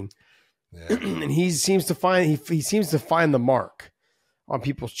striking, and he seems to find the mark on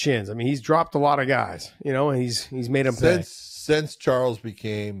people's chins. I mean, he's dropped a lot of guys, and he's made them pay. Since Charles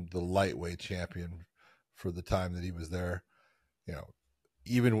became the lightweight champion for the time that he was there,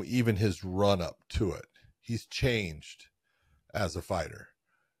 even his run up to it, he's changed as a fighter,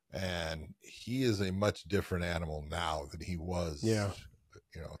 and he is a much different animal now than he was,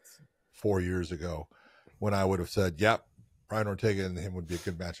 4 years ago, when I would have said, "Yep, Brian Ortega and him would be a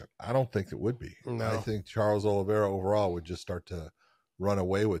good matchup." I don't think it would be. No. I think Charles Oliveira overall would just start to run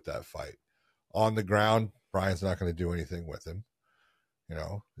away with that fight. On the ground, Brian's not going to do anything with him.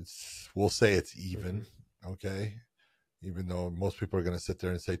 We'll say it's even. Okay. even though most people are going to sit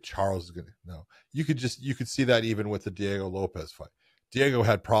there and say Charles is going to. No, you could see that even with the Diego Lopes fight. Diego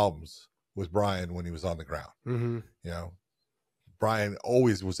had problems with Brian when he was on the ground. Mm-hmm. You know, Brian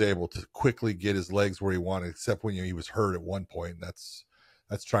always was able to quickly get his legs where he wanted, except when he was hurt at one point. And that's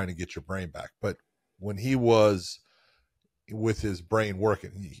trying to get your brain back. But when he was with his brain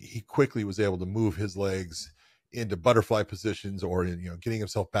working, he quickly was able to move his legs into butterfly positions or getting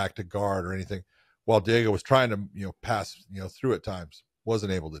himself back to guard or anything, while Diego was trying to pass through at times,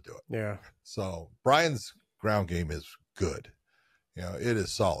 wasn't able to do it. Yeah. So Brian's ground game is good. It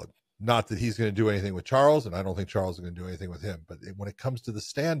is solid. Not that he's going to do anything with Charles, and I don't think Charles is going to do anything with him. But when it comes to the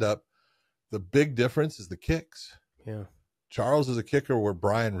stand-up, the big difference is the kicks. Yeah. Charles is a kicker where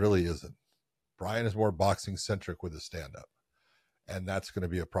Brian really isn't. Brian is more boxing-centric with his stand-up, and that's going to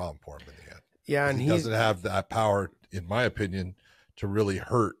be a problem for him in the end. Yeah, and he doesn't have that power, in my opinion, to really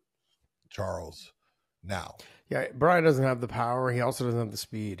hurt Charles now. Yeah, Brian doesn't have the power. He also doesn't have the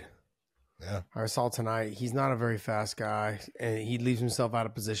speed. Yeah, I saw tonight. He's not a very fast guy, and he leaves himself out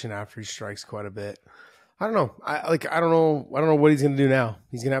of position after he strikes quite a bit. I don't know. I don't know what he's going to do now.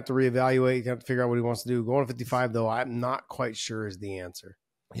 He's going to have to reevaluate. He's going to have to figure out what he wants to do. Going to 55, though, I'm not quite sure is the answer.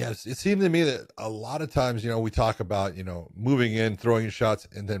 Yes, it seemed to me that a lot of times, we talk about, moving in, throwing your shots,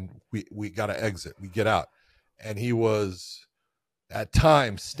 and then we got to exit. We get out. And he was at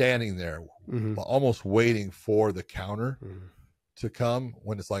times standing there, almost waiting for the counter to come,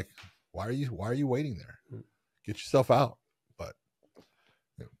 when it's like, why are you waiting there? Get yourself out. But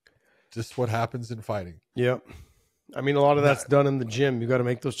just what happens in fighting. Yep. I mean, a lot of that's done in the gym. You got to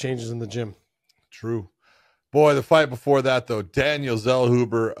make those changes in the gym. True. Boy, the fight before that, though, Daniel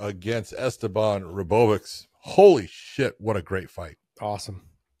Zellhuber against Esteban Ribovics. Holy shit, what a great fight. Awesome.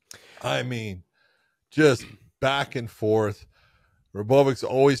 I mean, just back and forth. Ribovics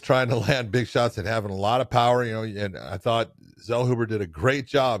always trying to land big shots and having a lot of power, and I thought Zellhuber did a great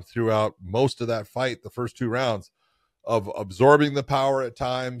job throughout most of that fight, the first 2 rounds, of absorbing the power at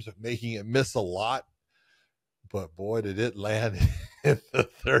times, making it miss a lot. But boy, did it land in the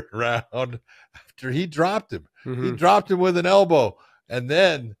 3rd round after he dropped him. He dropped him with an elbow, and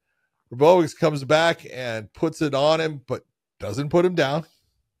then Ribovics comes back and puts it on him, but doesn't put him down.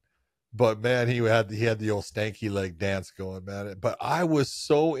 But man, he had the old stanky leg dance going, man. But I was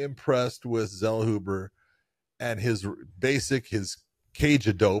so impressed with Zellhuber and his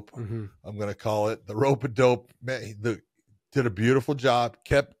cage-a-dope, I'm going to call it, the rope-a-dope. Man, he did a beautiful job,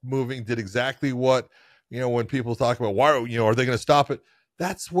 kept moving, did exactly what, when people talk about, why, are they going to stop it?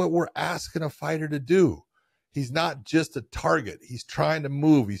 That's what we're asking a fighter to do. He's not just a target. He's trying to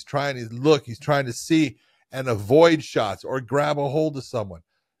move. He's trying to look. He's trying to see and avoid shots or grab a hold of someone.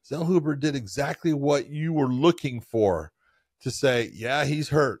 Zellhuber did exactly what you were looking for, to say, yeah, he's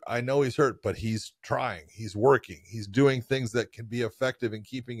hurt. I know he's hurt, but he's trying. He's working. He's doing things that can be effective in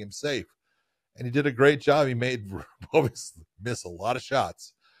keeping him safe. And he did a great job. He made Ribovics miss a lot of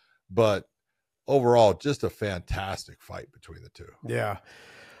shots. But overall, just a fantastic fight between the two. Yeah.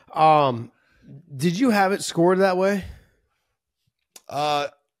 Did you have it scored that way? I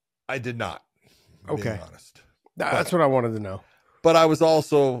did not. Okay. Being honest. That's what I wanted to know. But I was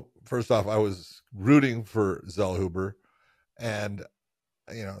also, first off, I was rooting for Zellhuber, and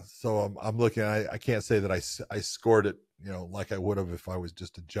so I'm looking. I can't say that I scored it, like I would have if I was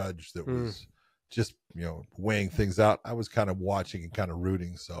just a judge that was just weighing things out. I was kind of watching and kind of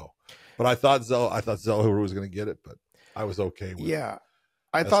rooting. So, but I thought Zellhuber was going to get it, but I was okay with it. Yeah.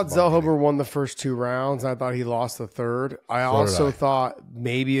 I thought Zellhuber won the first 2 rounds. I thought he lost the 3rd. I also thought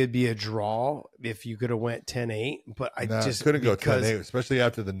maybe it'd be a draw if you could have went 10-8, but I just couldn't go 10-8, especially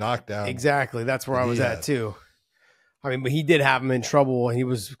after the knockdown. Exactly. That's where I was at too. I mean, but he did have him in trouble, and he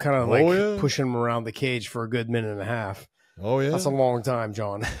was kind of pushing him around the cage for a good minute and a half. Oh, yeah. That's a long time,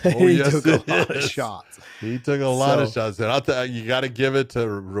 John. He took a lot of shots. He took a lot of shots. And I'll tell you, you got to give it to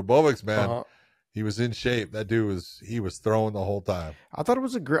Ribovics, man. He was in shape. That dude was throwing the whole time. I thought it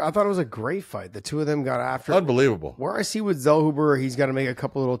was a great fight. The two of them got after it. Unbelievable. Where I see with Zellhuber, he's got to make a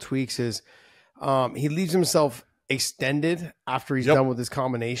couple little tweaks is he leaves himself extended after he's done with his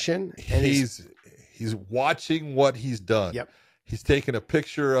combination. And he's watching what he's done. Yep. He's taking a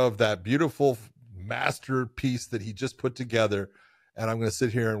picture of that beautiful masterpiece that he just put together, and I'm going to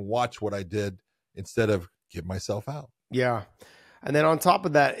sit here and watch what I did instead of get myself out. Yeah. And then on top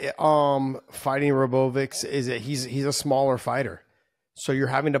of that, fighting Ribovics is that he's a smaller fighter. So you're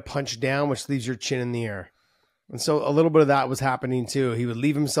having to punch down, which leaves your chin in the air. And so a little bit of that was happening too. He would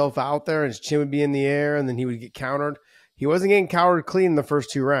leave himself out there and his chin would be in the air, and then he would get countered. He wasn't getting countered clean in the first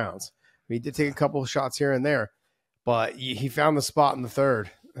 2 rounds. He did take a couple of shots here and there, but he found the spot in the 3rd.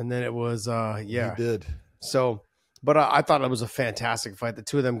 And then it was, He did. So But I thought it was a fantastic fight. The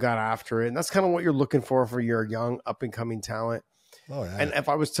two of them got after it. And that's kind of what you're looking for your young, up-and-coming talent. Oh, yeah. And if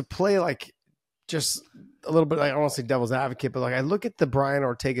I was to play, like, just a little bit, like, I don't want to say devil's advocate, but, like, I look at the Brian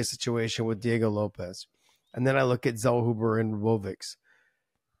Ortega situation with Diego Lopes, and then I look at Zellhuber and Ribovics.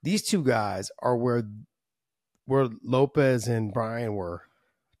 These two guys are where Lopes and Brian were,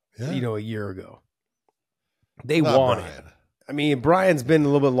 a year ago. They want it. I mean, Brian's been a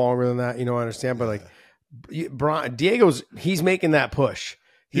little bit longer than that, I understand, but, like, he's making that push.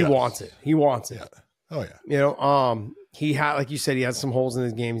 He wants it. He wants it. Yeah. Oh yeah. He had, like you said, he has some holes in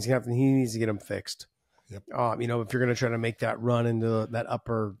his game. He needs to get them fixed. Yep. If you're going to try to make that run into that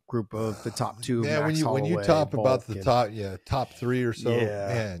upper group of the top two. Yeah. When you talk about the top three or so,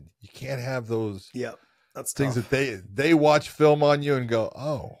 man, you can't have those. Yep. That's things tough. that they watch film on you and go,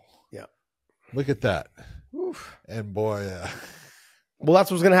 oh, yeah, look at that. Oof. And boy, well,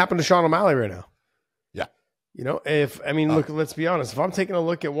 that's what's going to happen to Sean O'Malley right now. Yeah. Look, let's be honest. If I'm taking a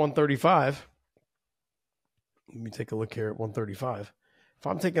look at 135, let me take a look here at 135. If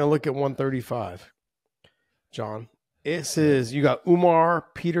I'm taking a look at 135, John, it says you got Umar,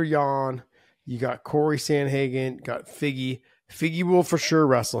 Peter Yan, you got Corey Sandhagen, got Figgy. Figgy will for sure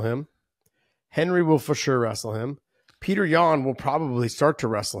wrestle him. Henry will for sure wrestle him. Peter Yan will probably start to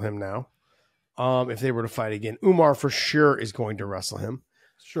wrestle him now. If they were to fight again. Umar for sure is going to wrestle him.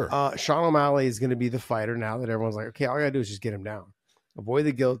 Sure. Sean O'Malley is going to be the fighter now that everyone's like, okay, all I got to do is just get him down. Avoid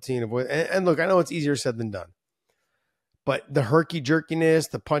the guillotine. And look, I know it's easier said than done. But the herky-jerkiness,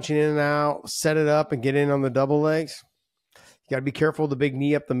 the punching in and out, set it up and get in on the double legs. You got to be careful of the big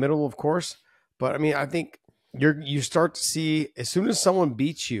knee up the middle, of course. But, I think you start to see, as soon as someone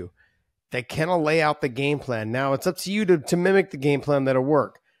beats you, they cannot lay out the game plan. Now, it's up to you to mimic the game plan that'll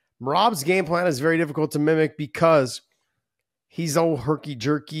work. Rob's game plan is very difficult to mimic because he's all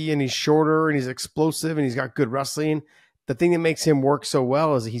herky-jerky and he's shorter and he's explosive and he's got good wrestling. The thing that makes him work so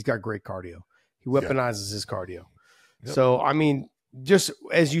well is that he's got great cardio. He weaponizes his cardio. Yep. So, just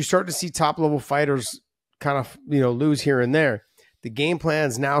as you start to see top-level fighters kind of, lose here and there, the game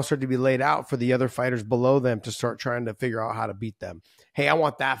plans now start to be laid out for the other fighters below them to start trying to figure out how to beat them. Hey, I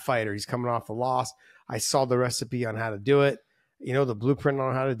want that fighter. He's coming off a loss. I saw the recipe on how to do it. The blueprint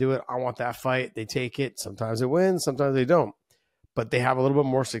on how to do it. I want that fight. They take it. Sometimes it wins. Sometimes they don't. But they have a little bit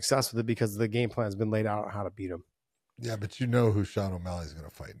more success with it because the game plan has been laid out on how to beat them. Yeah, but you know who Sean O'Malley is going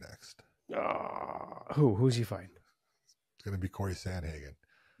to fight next. Who's he fighting? It's going to be Corey Sandhagen.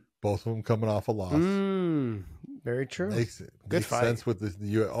 Both of them coming off a loss. Very true. Makes fight. Sense with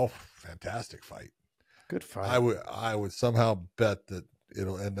the fantastic fight. Good fight. I would somehow bet that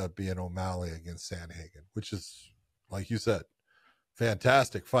it'll end up being O'Malley against Sandhagen, which is, like you said,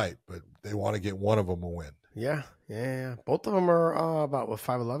 fantastic fight, but they want to get one of them a win. Yeah. Both of them are about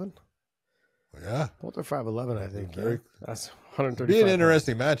 5'11". Yeah, both are 5'11". I think. That's 135. Be an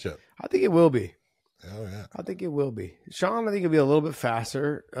interesting matchup. I think it will be. Oh yeah, I think it will be. Sean, I think it'll be a little bit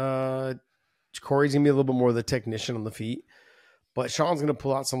faster. Corey's gonna be a little bit more of the technician on the feet, but Sean's gonna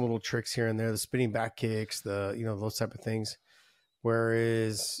pull out some little tricks here and there, the spinning back kicks, those type of things.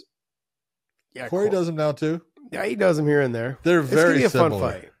 Whereas, Corey does them now too. Yeah, he does them here and there. They're very it's gonna be a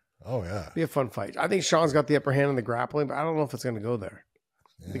similar. fun fight. Oh yeah, Be a fun fight. I think Sean's got the upper hand in the grappling, but I don't know if it's gonna go there.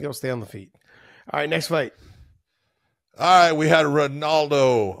 Yeah. I think it'll stay on the feet. All right, next fight. All right, we had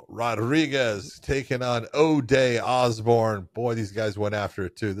Ronaldo Rodriguez taking on O'Day Osbourne. Boy, these guys went after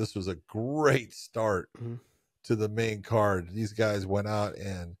it too. This was a great start to the main card. These guys went out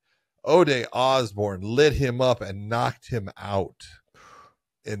and O'Day Osbourne lit him up and knocked him out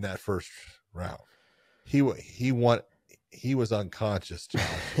in that first round. He was unconscious, John.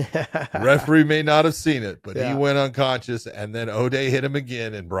 The referee may not have seen it, but he went unconscious, and then O'Day hit him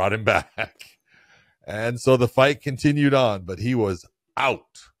again and brought him back. And so the fight continued on, but he was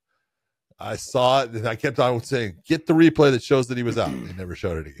out. I saw it, and I kept on saying, get the replay that shows that he was out. They never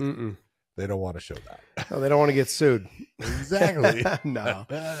showed it again. They don't want to show that. No, they don't want to get sued. Exactly. No.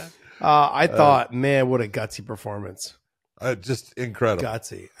 I thought, man, what a gutsy performance. Just incredible.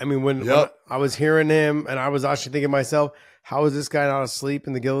 Gutsy. I mean, when I was hearing him, and I was actually thinking to myself, how is this guy not asleep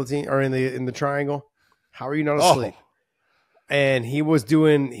in the guillotine or in the triangle? How are you not asleep? And he was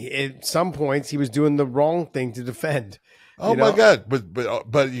doing, at some points, he was doing the wrong thing to defend. Oh my God!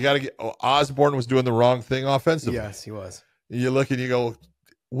 But you got to get. Osbourne was doing the wrong thing offensively. Yes, he was. You look and you go,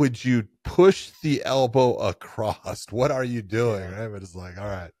 would you push the elbow across? What are you doing? Yeah. Right? But it's like, all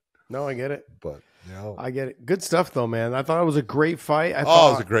right. No, I get it. But I get it. Good stuff though, man. I thought it was a great fight. It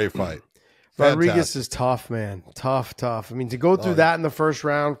was a great fight. Rodriguez is tough, man. Tough. I mean, to go through that in the first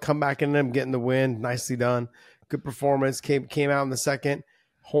round, come back in them, getting the win, nicely done. Good performance. Came out in the second.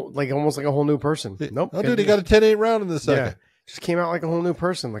 almost like a whole new person. Nope. Oh, dude, he got a 10-8 round in the second. Yeah, just came out like a whole new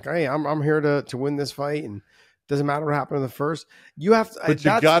person. Like, hey, I'm here to win this fight, and doesn't matter what happened in the first. You have to, but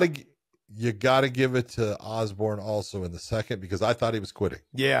you gotta give it to Osbourne also in the second, because I thought he was quitting.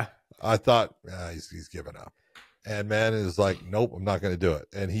 Yeah, I thought he's giving up, and man is like, nope, I'm not going to do it,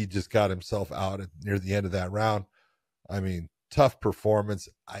 and he just got himself out near the end of that round. I mean, tough performance.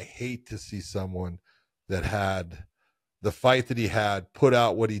 I hate to see someone that had the fight that he had, put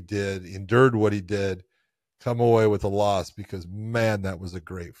out what he did, endured what he did, come away with a loss, because man, that was a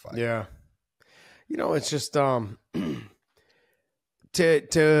great fight. Yeah. It's just for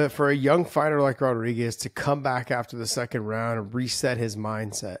a young fighter like Rodriguez to come back after the second round and reset his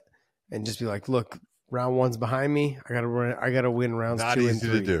mindset and just be like, look, round one's behind me. I gotta win rounds Not 2 and easy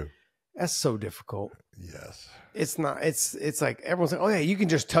 3. to do. That's so difficult. Yes. It's not. It's like everyone's like, oh yeah, you can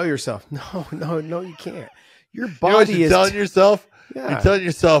just tell yourself. No, you can't. Your You know what body you're is telling yourself. Yeah. You're telling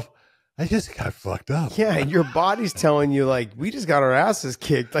yourself, I just got fucked up. Yeah, your body's telling you, like, we just got our asses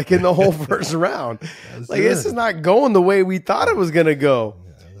kicked, like, in the whole first round. This is not going the way we thought it was going to go.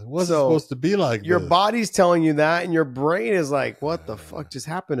 It wasn't supposed to be like your this. body's telling you that, and your brain is like, what the fuck just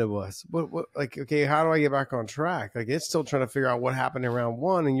happened to us? What, like, okay, how do I get back on track? Like, it's still trying to figure out what happened in round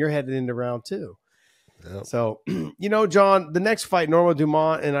 1, and you're headed into round 2. Yep. So, John, the next fight, Norma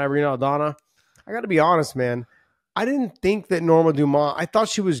Dumont and Irene Aldana, I got to be honest, man. I didn't think that Norma Dumont, I thought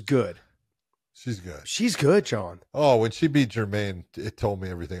she was good. She's good. She's good, John. Oh, when she beat Jermaine, it told me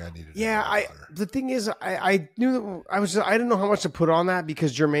everything I needed. Yeah, the thing is, I knew I didn't know how much to put on that,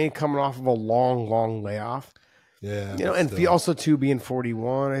 because Jermaine coming off of a long layoff. Yeah, and also too being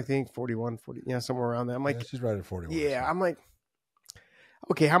 41, I think 41, 40, somewhere around there. I'm like, she's right at 41. Yeah, I'm like,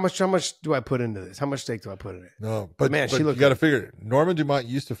 okay, how much do I put into this? How much stake do I put in it? No, but man, she looked. You got to figure it. Norma Dumont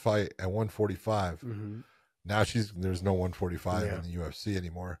used to fight at 145. Mm-hmm. Now there's no 145 in the UFC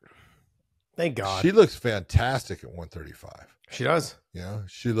anymore. Thank God. She looks fantastic at 135. She does. Yeah,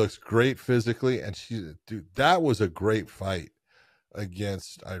 she looks great physically, and that was a great fight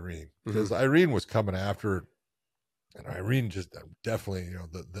against Irene, because Irene was coming after her, and Irene just definitely,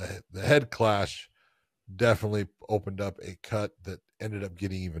 the head clash definitely opened up a cut that ended up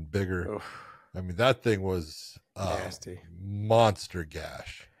getting even bigger. Oof. I mean, that thing was nasty, monster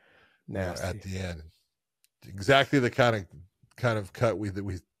gash. Nasty at the end. Exactly the kind of cut that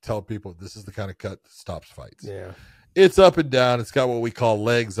we tell people, this is the kind of cut that stops fights. Yeah. It's up and down. It's got what we call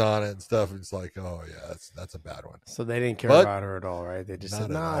legs on it and stuff. It's like, oh yeah, that's a bad one. So they didn't care about her at all, right? They just said,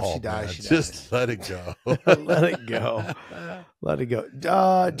 "No, if she dies, she dies." Just let it go. Let it go. Let it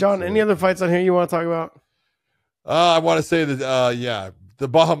go. John, any other fights on here you want to talk about? I want to say that, the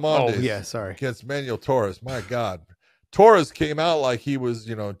Bahamondes. Oh yeah, sorry. Against Manuel Torres. My God, Torres came out like he was,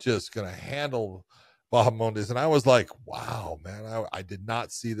 just gonna handle Bahamondes, and I was like, wow, man, I did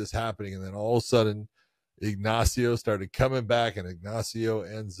not see this happening. And then all of a sudden, Ignacio started coming back, and Ignacio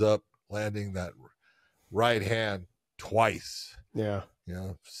ends up landing that right hand twice. Yeah.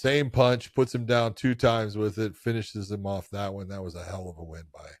 Same punch, puts him down 2 times with it, finishes him off that one. That was a hell of a win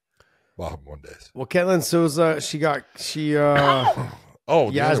by Bahamondes. Well, Ketlin Souza,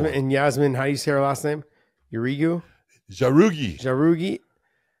 Yasmin, how do you say her last name? Jauregui.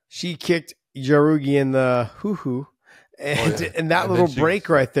 She kicked Jauregui in the hoo-hoo. And that little break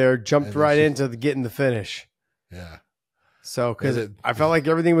right there jumped right into getting the finish. Yeah. So, because I felt like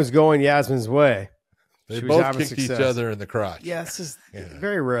everything was going Yasmin's way. They both kicked each other in the crotch. Yeah, it's just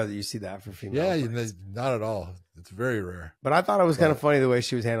very rare that you see that for females. Yeah, not at all. It's very rare. But I thought it was kind of funny the way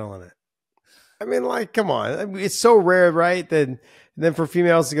she was handling it. I mean, like, come on. I mean, it's so rare, right? Then for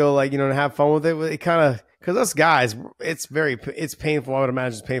females to go, like, to have fun with it, it kind of, because us guys, it's painful. I would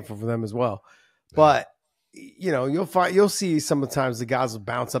imagine it's painful for them as well. Yeah. But, you'll see sometimes the guys will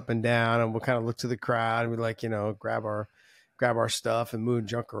bounce up and down, and we'll kind of look to the crowd and be like, grab our stuff and move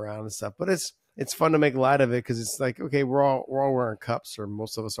junk around and stuff. But it's fun to make light of it, because it's like, okay, we're all wearing cups, or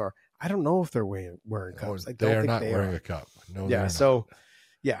most of us are. I don't know if they're wearing cups. I don't they are think not they wearing are. a cup. No, yeah. So,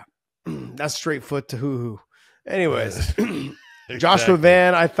 yeah, that's straight foot to hoo-hoo. Anyways, exactly. Joshua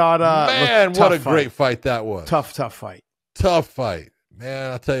Van, I thought, man, what a great fight that was. Tough fight. Tough fight,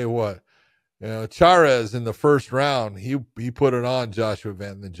 man. I'll tell you what. Chairez in the first round, he put it on Joshua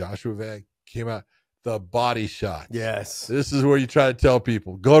Van. And then Joshua Van came out, the body shot. Yes. This is where you try to tell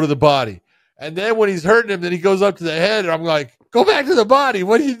people, go to the body. And then when he's hurting him, then he goes up to the head, and I'm like, go back to the body.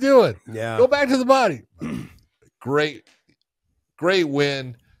 What are you doing? Yeah. Go back to the body. Great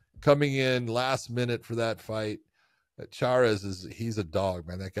win coming in last minute for that fight. Chairez he's a dog,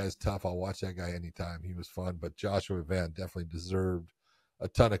 man. That guy's tough. I'll watch that guy anytime. He was fun, but Joshua Van definitely deserved a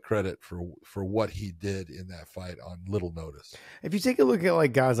ton of credit for what he did in that fight on little notice. If you take a look at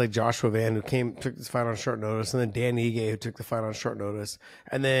like guys like Joshua Van who took this fight on short notice, and then Dan Ige who took the fight on short notice,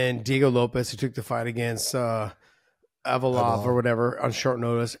 and then Diego Lopes who took the fight against Avalov or whatever on short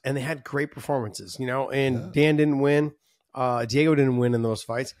notice, and they had great performances, you know, and Dan didn't win. Diego didn't win in those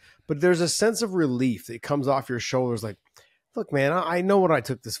fights, but there's a sense of relief that comes off your shoulders. Like, look, man, I know what I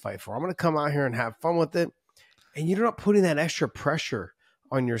took this fight for. I'm going to come out here and have fun with it. And you're not putting that extra pressure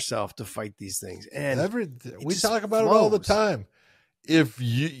on yourself to fight these things. And we talk about it all the time.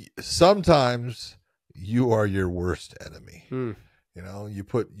 Sometimes you are your worst enemy. You know,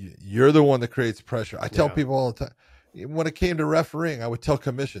 you're the one that creates pressure. I tell people all the time, when it came to refereeing, I would tell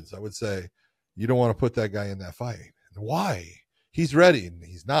commissions, I would say, you don't want to put that guy in that fight. Why? He's ready and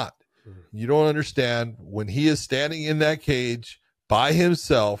he's not. You don't understand, when he is standing in that cage by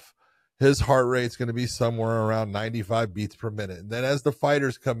himself, his heart rate's going to be somewhere around 95 beats per minute. And then as the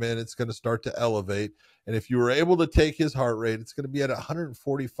fighters come in, it's going to start to elevate. And if you were able to take his heart rate, it's going to be at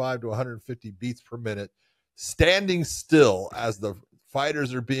 145 to 150 beats per minute, standing still as the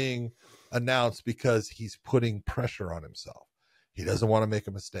fighters are being announced, because he's putting pressure on himself. He doesn't want to make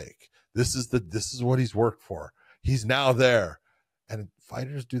a mistake. This is what he's worked for. He's now there. And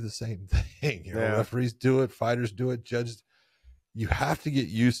fighters do the same thing. You know, referees do it, fighters do it, judges. You have to get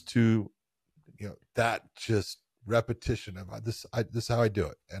used to, you know, that just repetition of this. This is how I do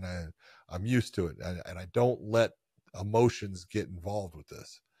it, and I'm used to it, and I don't let emotions get involved with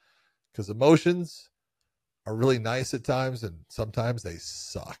this, because emotions are really nice at times, and sometimes they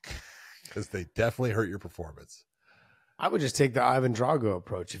suck because they definitely hurt your performance. I would just take the Ivan Drago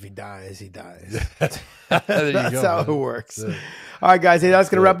approach. If he dies, he dies. That's how it works. All right, guys. Hey, that's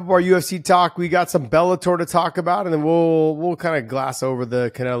going to wrap up our UFC talk. We got some Bellator to talk about, and then we'll kind of glass over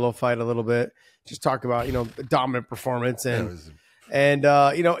the Canelo fight a little bit. Just talk about, you know, the dominant performance, and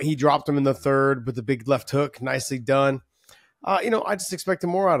you know, he dropped him in the third with the big left hook. Nicely done. You know, I just expected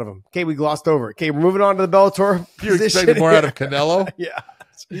more out of him. Okay, we glossed over it. Okay, we're moving on to the Bellator. You expected more out of Canelo? Yeah.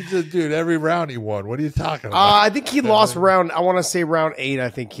 He just, dude, every round he won. What are you talking about? I think he lost round. I want to say round 8. I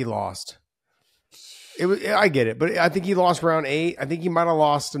think he lost. I get it, but I think he lost round 8. I think he might have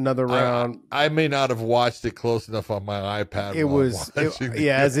lost another round. I may not have watched it close enough on my iPad.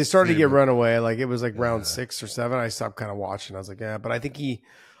 As they started to get run away, like it was like round 6 or 7. I stopped kind of watching. I was like, yeah, but I think he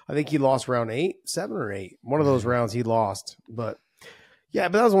lost round 8, 7 or 8. One of those rounds he lost, but yeah,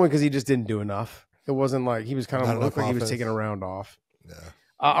 but that was only because he just didn't do enough. It wasn't like he was kind of looked like he was taking a round off. Yeah.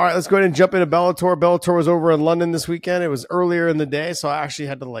 All right, let's go ahead and jump into Bellator. Bellator was over in London this weekend. It was earlier in the day, so I actually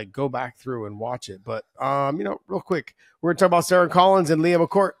had to like go back through and watch it. But you know, real quick, we're gonna talk about Sarah Collins and Leah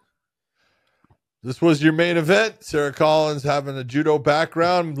McCourt. This was your main event. Sarah Collins having a judo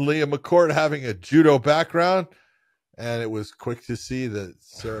background, Leah McCourt having a judo background. And it was quick to see that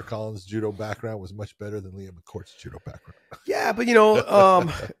Sarah Collins' judo background was much better than Leah McCourt's judo background. Yeah, but you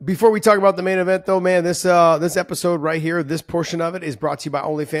know, before we talk about the main event, though, man, this episode right here, this portion of it is brought to you by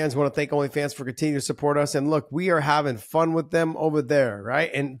OnlyFans. I want to thank OnlyFans for continuing to support us. And look, we are having fun with them over there,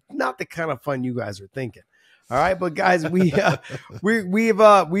 right? And not the kind of fun you guys are thinking. All right, but guys, we've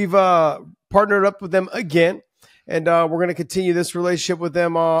partnered up with them again. And we're going to continue this relationship with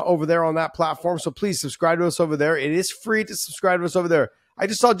them over there on that platform. So please subscribe to us over there. It is free to subscribe to us over there. I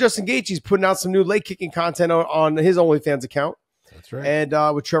just saw Justin Gaethje's putting out some new leg kicking content on his OnlyFans account. That's right.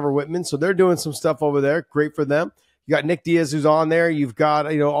 And with Trevor Whitman. So they're doing some stuff over there. Great for them. You got Nick Diaz who's on there. You've got,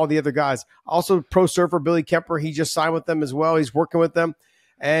 you know, all the other guys. Also pro surfer Billy Kemper. He just signed with them as well. He's working with them.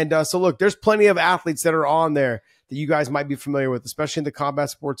 And so look, there's plenty of athletes that are on there that you guys might be familiar with, especially in the combat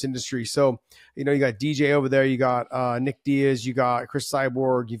sports industry. So, you know, you got DJ over there, you got Nick Diaz, you got Chris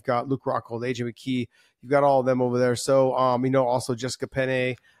Cyborg, you've got Luke Rockhold, AJ McKee, you've got all of them over there. So, you know, also Jessica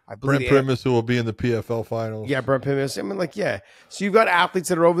Penne, I believe Brent Primus, who will be in the PFL finals. Yeah, Brent Primus. I mean, like, yeah. So you've got athletes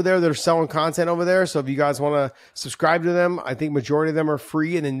that are over there that are selling content over there. So if you guys want to subscribe to them, I think majority of them are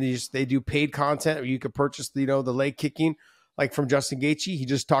free, and then they do paid content, or you could purchase the, you know, the leg kicking, like from Justin Gaethje. He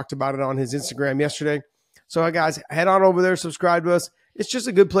just talked about it on his Instagram yesterday. So, guys, head on over there, subscribe to us. It's just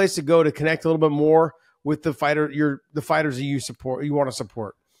a good place to go to connect a little bit more with the fighters that you want to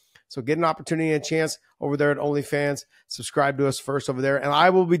support. So get an opportunity and a chance over there at OnlyFans. Subscribe to us first over there. And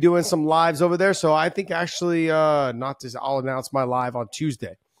I will be doing some lives over there. So I think actually I'll announce my live on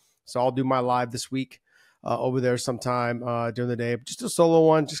Tuesday. So I'll do my live this week over there sometime during the day. Just a solo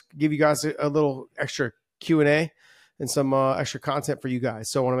one, just give you guys a little extra Q&A. And some extra content for you guys.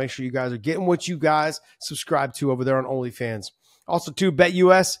 So I want to make sure you guys are getting what you guys subscribe to over there on OnlyFans. Also, too,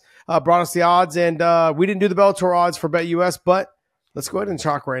 BetUS brought us the odds, and we didn't do the Bellator odds for BetUS, but let's go ahead and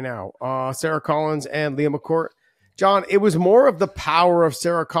talk right now. Sarah Collins and Leah McCourt. John, it was more of the power of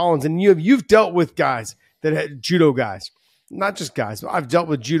Sarah Collins. And you've dealt with guys that had judo guys, not just guys, but I've dealt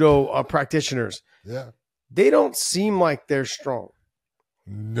with judo practitioners. Yeah. They don't seem like they're strong.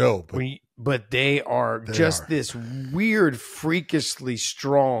 No, but they are this weird, freakishly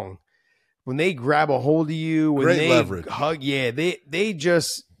strong. When they grab a hold of you, when they leverage. hug, they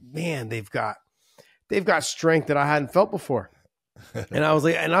just, man, they've got strength that I hadn't felt before. And I was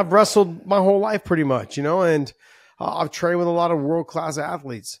like, and I've wrestled my whole life pretty much, and I've trained with a lot of world-class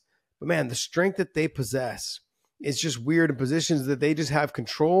athletes. But man, the strength that they possess is just weird in positions that they just have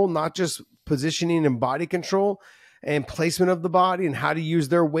control, not just positioning and body control and placement of the body and how to use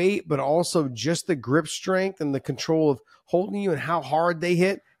their weight, but also just the grip strength and the control of holding you and how hard they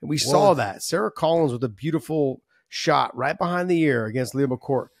hit. And we saw that. Sarah Collins with a beautiful shot right behind the ear against Leah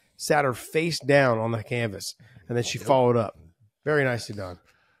McCourt, sat her face down on the canvas, and then she followed up. Very nicely done.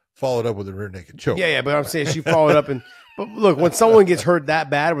 Followed up with a rear naked choke. Yeah, but I'm saying she followed up. But look, when someone gets hurt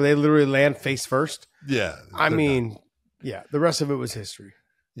that bad where they literally land face first, the rest of it was history.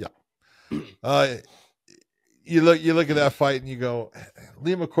 Yeah. You look at that fight and you go,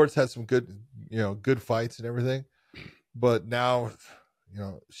 Leah McCourt's had some good fights and everything, but now,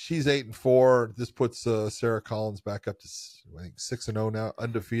 she's 8-4. This puts Sarah Collins back up to, I think, 6-0 now,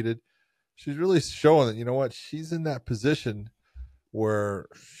 undefeated. She's really showing that, she's in that position where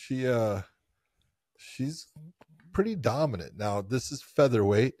she's pretty dominant. Now, this is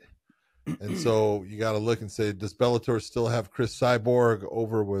featherweight, and so you got to look and say, does Bellator still have Chris Cyborg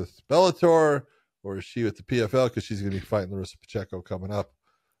over with Bellator, or is she with the PFL because she's going to be fighting Larissa Pacheco coming up?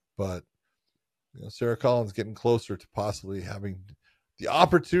 But Sarah Collins getting closer to possibly having the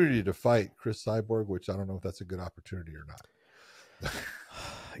opportunity to fight Chris Cyborg, which I don't know if that's a good opportunity or not.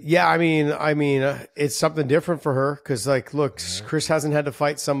 Yeah, I mean, it's something different for her because, Chris hasn't had to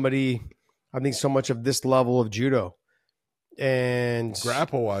fight somebody, I think, so much of this level of judo, and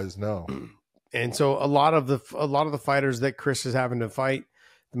grapple wise, no. And so a lot of the fighters that Chris is having to fight,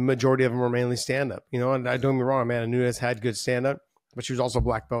 the majority of them are mainly stand up. And I don't get me wrong, Amanda Nunes had good stand up, but she was also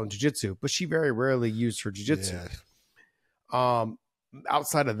black belt in jiu-jitsu, but she very rarely used her jiu-jitsu. Yeah.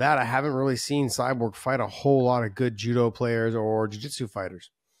 Outside of that, I haven't really seen Cyborg fight a whole lot of good judo players or jiu-jitsu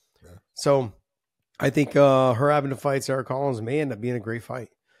fighters. Yeah. So I think her having to fight Sarah Collins may end up being a great fight.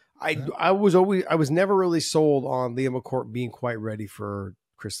 I was never really sold on Leah McCourt being quite ready for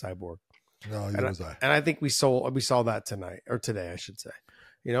Chris Cyborg. No, neither was I. And I think we saw that today, I should say.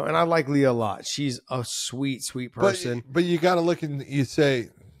 And I like Leah a lot. She's a sweet, sweet person. But you got to look and you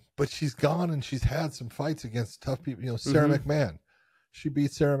say, but she's gone and she's had some fights against tough people. Sarah McMahon. She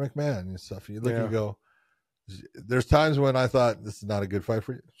beat Sarah McMahon and stuff. You look and go, there's times when I thought this is not a good fight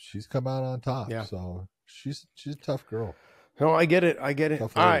for you. She's come out on top. Yeah. So she's a tough girl. No, I get it. All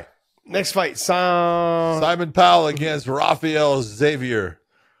right. Next fight. Simon Powell against Rafael Xavier.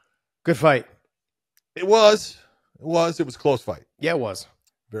 Good fight. It was a close fight. Yeah, it was.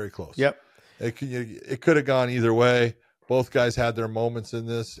 Very close. Yep. It could have gone either way. Both guys had their moments in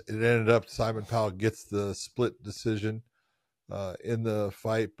this. It ended up Simon Powell gets the split decision in the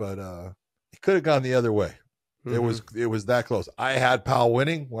fight, but it could have gone the other way. Mm-hmm. It was that close. I had Powell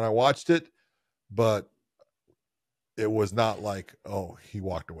winning when I watched it, but it was not like, he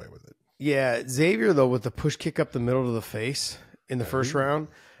walked away with it. Yeah, Xavier, though, with the push kick up the middle of the face in the first round,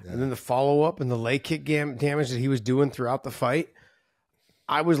 and then the follow-up and the leg kick damage that he was doing throughout the fight,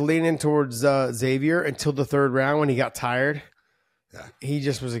 I was leaning towards Xavier until the third round when he got tired. Yeah. He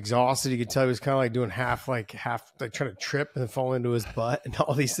just was exhausted. You could tell he was kind of like doing half trying to trip and then fall into his butt and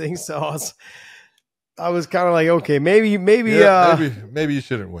all these things. So I was kind of like, okay, maybe you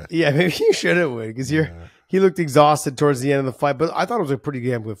shouldn't win. Yeah, maybe you shouldn't win because he looked exhausted towards the end of the fight. But I thought it was a pretty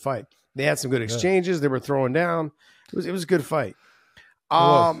damn good fight. They had some good exchanges. They were throwing down. It was a good fight.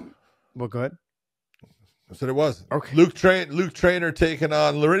 Well, go ahead. I said it was. Okay. Luke Trainer taking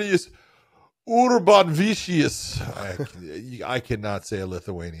on Laurentius Urbonavicius. I cannot say a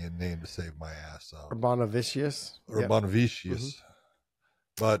Lithuanian name to save my ass. So. Urbonavicius. Urbonavicius. Yep. Mm-hmm.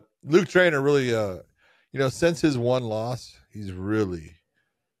 But Luke Trainer really, since his one loss, he's really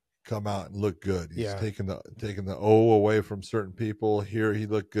come out and looked good. He's taken the O away from certain people. Here he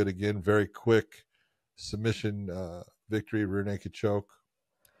looked good again. Very quick submission victory, rear naked choke.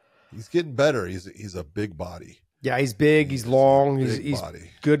 He's getting better. He's a big body. Yeah, he's big. He's long. He's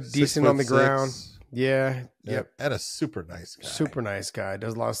good, decent on the ground. Yeah. Yep. And a super nice guy. Super nice guy.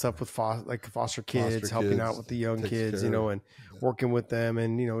 Does a lot of stuff with foster kids, helping out with the young kids, and working with them,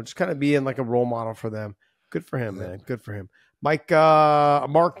 and just kind of being like a role model for them. Good for him, man. Good for him. Mark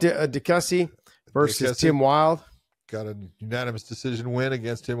Diakiese versus Tim Wilde. Got a unanimous decision win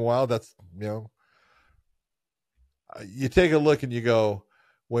against Tim Wilde. That's you take a look and you go,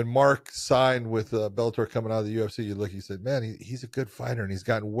 when Mark signed with Bellator coming out of the UFC, you look, you said, man, he's a good fighter, and he's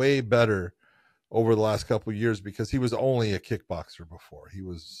gotten way better over the last couple of years because he was only a kickboxer before. He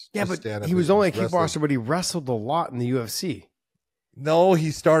was he was only a kickboxer, but he wrestled a lot in the UFC. No,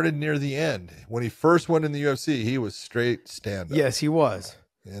 he started near the end. When he first went in the UFC, he was straight stand-up. Yes, he was.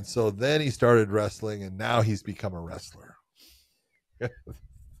 And so then he started wrestling, and now he's become a wrestler.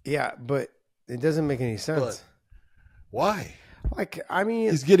 Yeah, but it doesn't make any sense. But why? Like, I mean,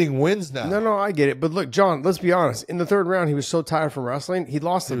 he's getting wins now. No, I get it. But look, John, let's be honest. In the third round, he was so tired from wrestling, he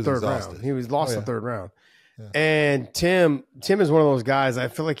lost the third round. He was lost the third round. Yeah. And Tim is one of those guys, I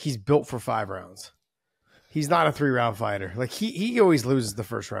feel like he's built for 5 rounds. He's not a 3-round fighter. Like, he always loses the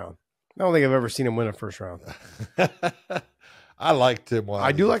first round. I don't think I've ever seen him win a first round. I like Tim Wilde.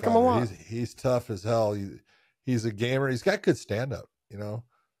 I do like him a lot. He's tough as hell. He's a gamer. He's got good stand-up, you know.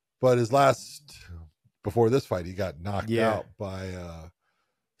 But before this fight, he got knocked out by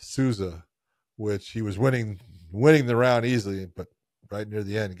Souza, which he was winning the round easily, but right near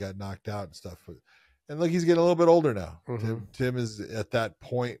the end, he got knocked out and stuff. And look, he's getting a little bit older now. Mm-hmm. Tim is at that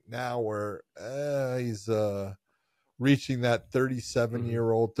point now where he's reaching that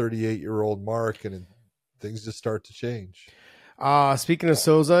 37-year-old, 38-year-old mark, and things just start to change. Speaking of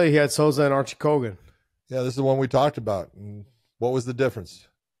Souza, he had Souza and Archie Colgan. Yeah, this is the one we talked about. And what was the difference?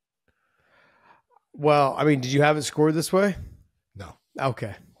 Well, I mean, did you have it scored this way? No.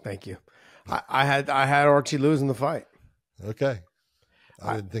 Okay, thank you. I had Archie losing the fight. Okay.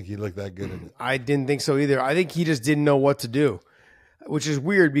 I didn't think he looked that good in it. I didn't think so either. I think he just didn't know what to do, which is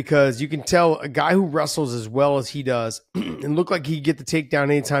weird because you can tell a guy who wrestles as well as he does and looked like he'd get the takedown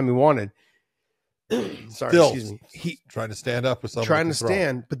anytime he wanted. Sorry, excuse me. He trying to stand up with someone. Trying to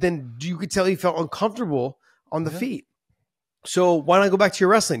stand, but then you could tell he felt uncomfortable on the feet. So why not go back to your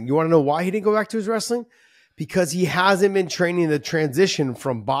wrestling? You want to know why he didn't go back to his wrestling? Because he hasn't been training the transition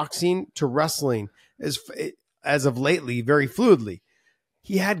from boxing to wrestling as of lately, very fluidly.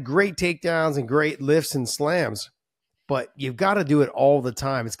 He had great takedowns and great lifts and slams, but you've got to do it all the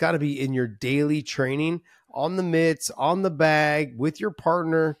time. It's got to be in your daily training, on the mitts, on the bag, with your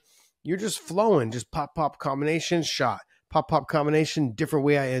partner. You're just flowing, just pop, combination, shot. Pop, combination, different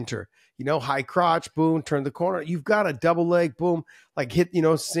way I enter. You know, high crotch, boom, turn the corner. You've got a double leg, boom, like hit,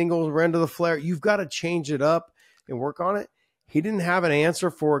 single, render the flare. You've got to change it up and work on it. He didn't have an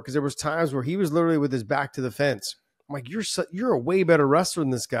answer for it because there was times where he was literally with his back to the fence. I'm like, you're a way better wrestler than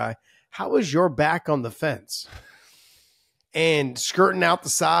this guy. How is your back on the fence? And skirting out the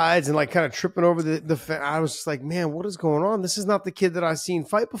sides and like kind of tripping over the fence. I was just like, man, what is going on? This is not the kid that I've seen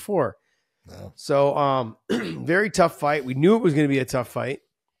fight before. No. So very tough fight. We knew it was going to be a tough fight.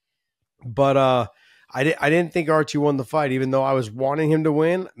 But I didn't think Archie won the fight, even though I was wanting him to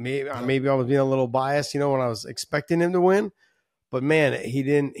win. Maybe I was being a little biased, when I was expecting him to win. But man,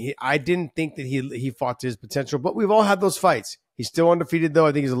 I didn't think that he fought to his potential. But we've all had those fights. He's still undefeated though.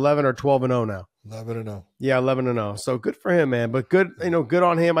 I think he's 11 or 12-0 now. 11-0. Yeah, 11-0. So good for him, man. But good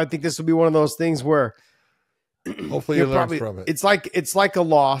on him. I think this will be one of those things where hopefully you learn from it. It's like a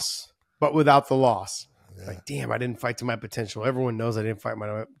loss, but without the loss. Yeah. Like, damn, I didn't fight to my potential. Everyone knows I didn't fight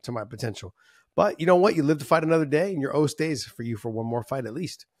to my potential. But you know what? You live to fight another day, and your O stays for you for one more fight at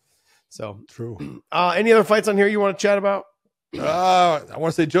least. So true. Any other fights on here you want to chat about? I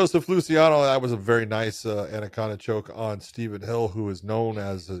want to say Joseph Luciano. That was a very nice anaconda choke on Stephen Hill, who is known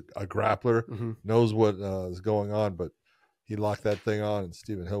as a grappler, knows what is going on, but he locked that thing on, and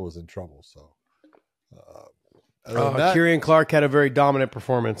Stephen Hill was in trouble. So, Kieran Clark had a very dominant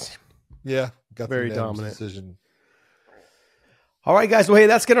performance. Yeah, got very the dominant decision. All right, guys. Well, hey,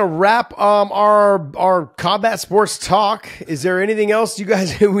 that's gonna wrap our combat sports talk. Is there anything else you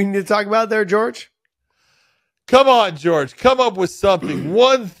guys we need to talk about there, George? Come on, George. Come up with something.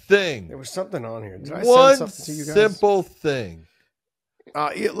 One thing. There was something on here. Did I One send something to you guys? Simple thing.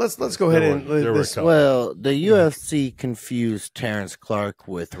 Let's go ahead and this. Well, the UFC confused Terrence Clark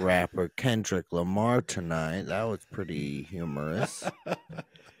with rapper Kendrick Lamar tonight. That was pretty humorous.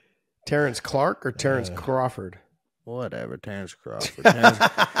 Terrence Clark or Terrence Crawford? Whatever, Terrence Crawford.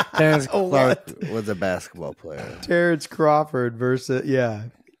 Terrence Clark was a basketball player. Terrence Crawford versus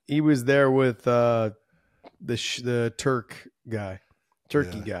he was there with the Turkey guy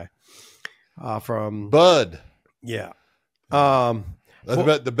from Bud. Yeah. The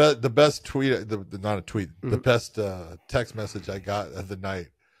best tweet, not a tweet, the best text message I got of the night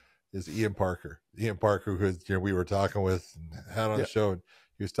is Ian Parker. Ian Parker, who we were talking with and had on the show, and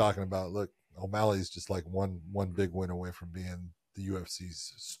he was talking about, look, O'Malley's just like one big win away from being the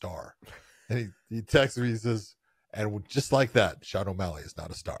UFC's star. And he texted me, he says, And just like that, Sean O'Malley is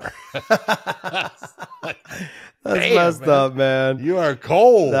not a star. That's Damn, messed up, man. You are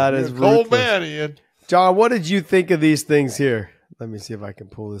cold. That You're is a cold ruthless. man, Ian. John, what did you think of these things here? Let me see if I can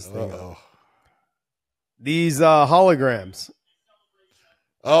pull this thing up. Uh-oh. These holograms.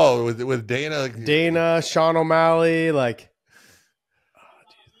 Oh, with Dana. Dana, Sean O'Malley, like.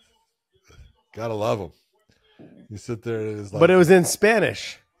 Gotta love him. You sit there and it's like. But it was in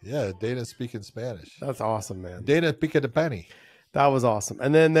Spanish. Yeah, Dana speaking Spanish. That's awesome, man. Dana pica de penny. That was awesome.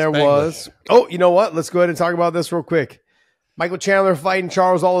 And then there Spanglish. was. Oh, you know what? Let's go ahead and talk about this real quick. Michael Chandler fighting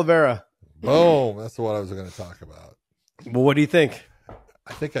Charles Oliveira. Boom. That's the one I was going to talk about. Well, what do you think?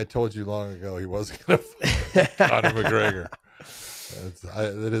 I think I told you long ago he wasn't going to fight Conor McGregor.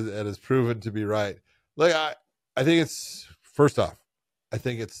 It has proven to be right. Look, I think it's, first off, I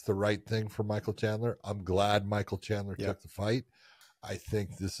think it's the right thing for Michael Chandler. I'm glad Michael Chandler took the fight. I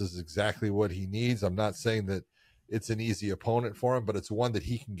think this is exactly what he needs. I'm not saying that it's an easy opponent for him, but it's one that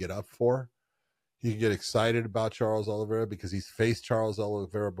he can get up for. He can get excited about Charles Oliveira because he's faced Charles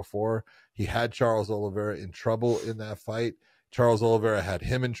Oliveira before. He had Charles Oliveira in trouble in that fight. Charles Oliveira had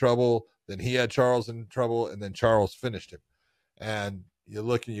him in trouble. Then he had Charles in trouble, and then Charles finished him. And you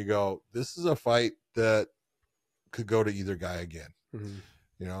look and you go, this is a fight that could go to either guy again. Mm-hmm.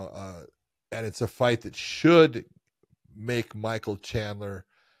 You know, and it's a fight that should make Michael Chandler,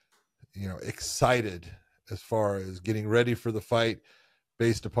 you know, excited as far as getting ready for the fight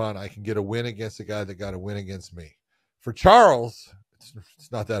based upon I can get a win against a guy that got a win against me. For Charles,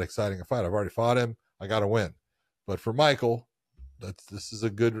 it's not that exciting a fight. I've already fought him. I got to win. But for Michael, this is a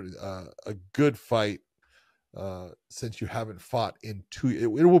good fight since you haven't fought in it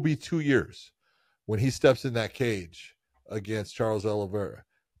will be 2 years when he steps in that cage against Charles Oliveira.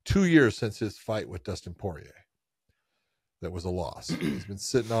 2 years since his fight with Dustin Poirier. That was a loss. He's been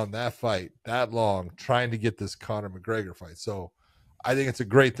sitting on that fight that long trying to get this Conor McGregor fight. So I think it's a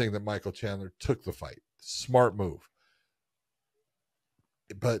great thing that Michael Chandler took the fight. Smart move.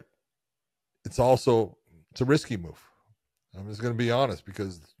 But it's a risky move. I'm just going to be honest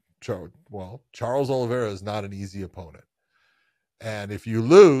because, Charles Oliveira is not an easy opponent. And if you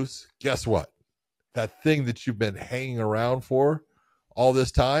lose, guess what? That thing that you've been hanging around for all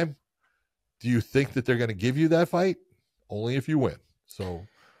this time, do you think that they're going to give you that fight? Only if you win. So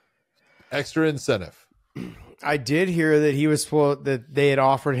extra incentive. I did hear that that they had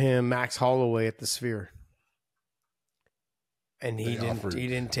offered him Max Holloway at the Sphere. And he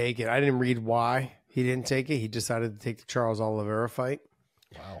didn't take it. I didn't read why he didn't take it. He decided to take the Charles Oliveira fight.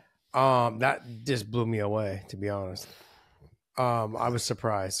 Wow. That just blew me away, to be honest. I was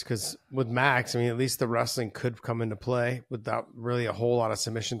surprised because with Max, I mean, at least the wrestling could come into play without really a whole lot of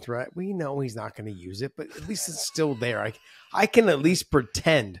submission threat. We know he's not going to use it, but at least it's still there. I can at least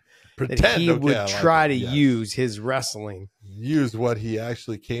pretend that he would try to use his wrestling. Use what he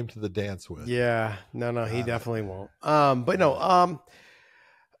actually came to the dance with. Yeah. No, he definitely won't. But no,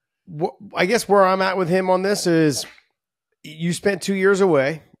 I guess where I'm at with him on this is you spent 2 years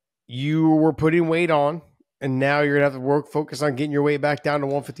away. You were putting weight on. And now you're going to have to focus on getting your weight back down to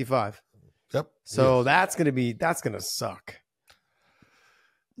 155. Yep. So that's going to suck.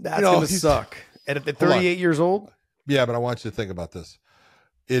 That's going to suck. At 38 years old? Yeah, but I want you to think about this.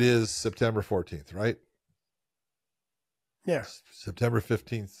 It is September 14th, right? Yeah. September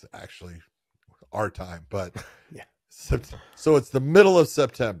 15th, actually, our time. But yeah. So it's the middle of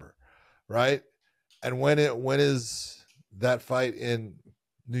September, right? And when is that fight in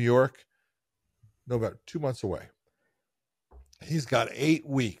New York? No, about 2 months away. He's got 8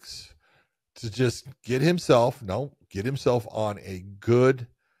 weeks to just get himself on a good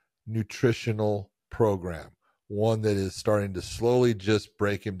nutritional program, one that is starting to slowly just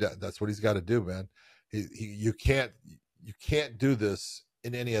break him down. That's what he's got to do, man. You can't do this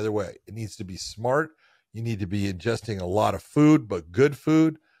in any other way. It needs to be smart. You need to be ingesting a lot of food, but good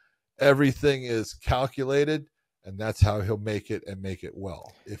food. Everything is calculated. And that's how he'll make it and make it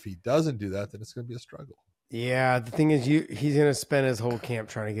well. If he doesn't do that, then it's going to be a struggle. Yeah, the thing is, he's going to spend his whole camp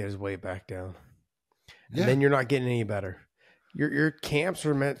trying to get his weight back down. And then you're not getting any better. Your camps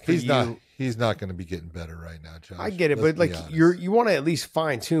are meant for you. He's not going to be getting better right now, Josh. I get it, but like you want to at least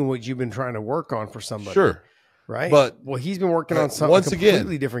fine tune what you've been trying to work on for somebody. Sure. Right? But he's been working on something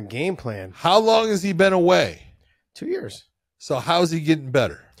completely different game plan. How long has he been away? 2 years. So how's he getting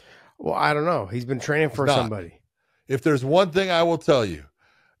better? Well, I don't know. He's been training for somebody. If there's one thing I will tell you,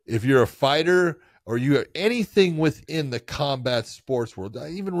 if you're a fighter or you are anything within the combat sports world,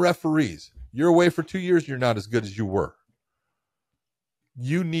 even referees, you're away for 2 years, you're not as good as you were.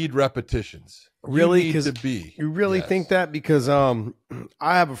 you need repetitions. Really? You need to be. You really think that? Because I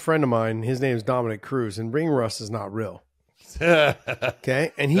have a friend of mine. His name is Dominic Cruz, and ring rust is not real.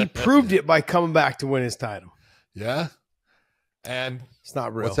 Okay, and he proved it by coming back to win his title. Yeah, and it's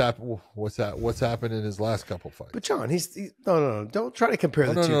not real. What's happened in his last couple fights? But John, no, don't try to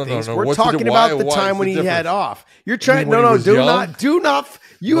compare the two things. No. We're talking about the time when he had off. You're trying. Do not.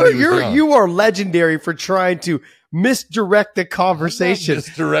 You are legendary for trying to misdirect the conversation.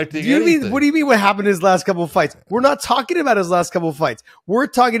 Misdirecting. What do you mean? What happened in his last couple of fights? We're not talking about his last couple of fights. We're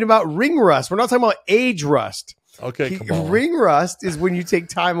talking about ring rust. We're not talking about age rust. Okay, ring rust is when you take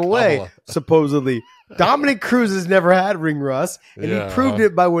time away, supposedly. Dominic Cruz has never had ring rust, and he proved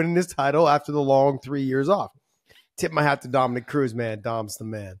it by winning his title after the long 3 years off. Tip my hat to Dominic Cruz, man. Dom's the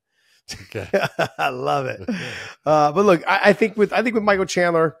man. Okay. I love it. But look, I think with Michael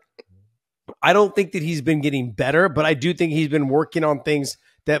Chandler, I don't think that he's been getting better, but I do think he's been working on things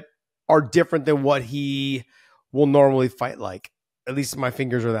that are different than what he will normally fight like. At least my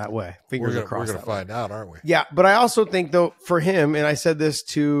fingers are that way. Fingers are crossed. We're going to find out, aren't we? Yeah, but I also think, though, for him, and I said this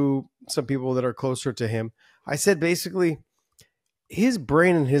to some people that are closer to him, I said basically his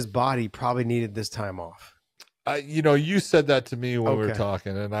brain and his body probably needed this time off. You said that to me when we were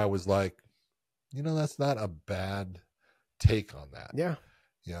talking, and I was like, that's not a bad take on that.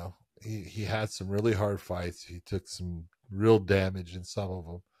 Yeah. He had some really hard fights. He took some real damage in some of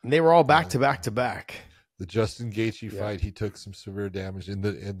them. And they were all back to back to back. The Justin Gaethje fight, he took some severe damage. In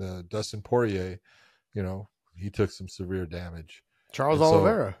the Dustin Poirier, he took some severe damage. Charles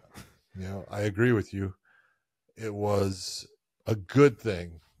Oliveira. I agree with you. It was a good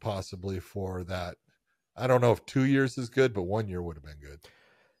thing, possibly, for that. I don't know if 2 years is good, but 1 year would have been good.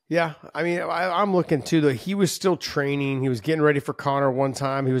 Yeah, I mean, I'm looking too. Though he was still training. He was getting ready for Conor one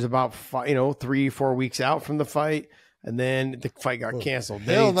time. He was about 3-4 weeks out from the fight, and then the fight got canceled.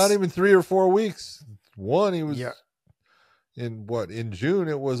 Hell, not even 3 or 4 weeks. One, he was in June.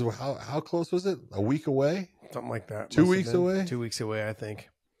 It was how close was it? A week away? Something like that. 2 weeks away? 2 weeks away, I think.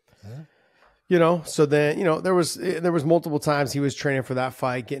 Yeah. So then, there was multiple times he was training for that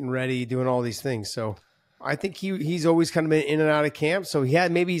fight, getting ready, doing all these things. So I think he's always kind of been in and out of camp. So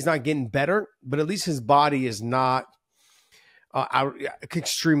maybe he's not getting better, but at least his body is not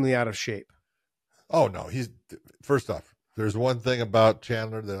extremely out of shape. Oh no, first off, there's one thing about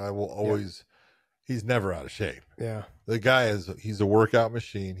Chandler that I will always. He's never out of shape. Yeah. The guy he's a workout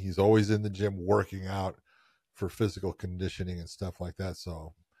machine. He's always in the gym working out for physical conditioning and stuff like that.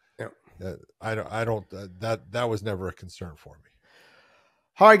 So that was never a concern for me.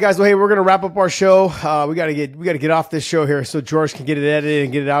 All right, guys. Well, hey, we're going to wrap up our show. We got to get off this show here so George can get it edited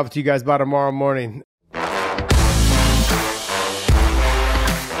and get it out to you guys by tomorrow morning.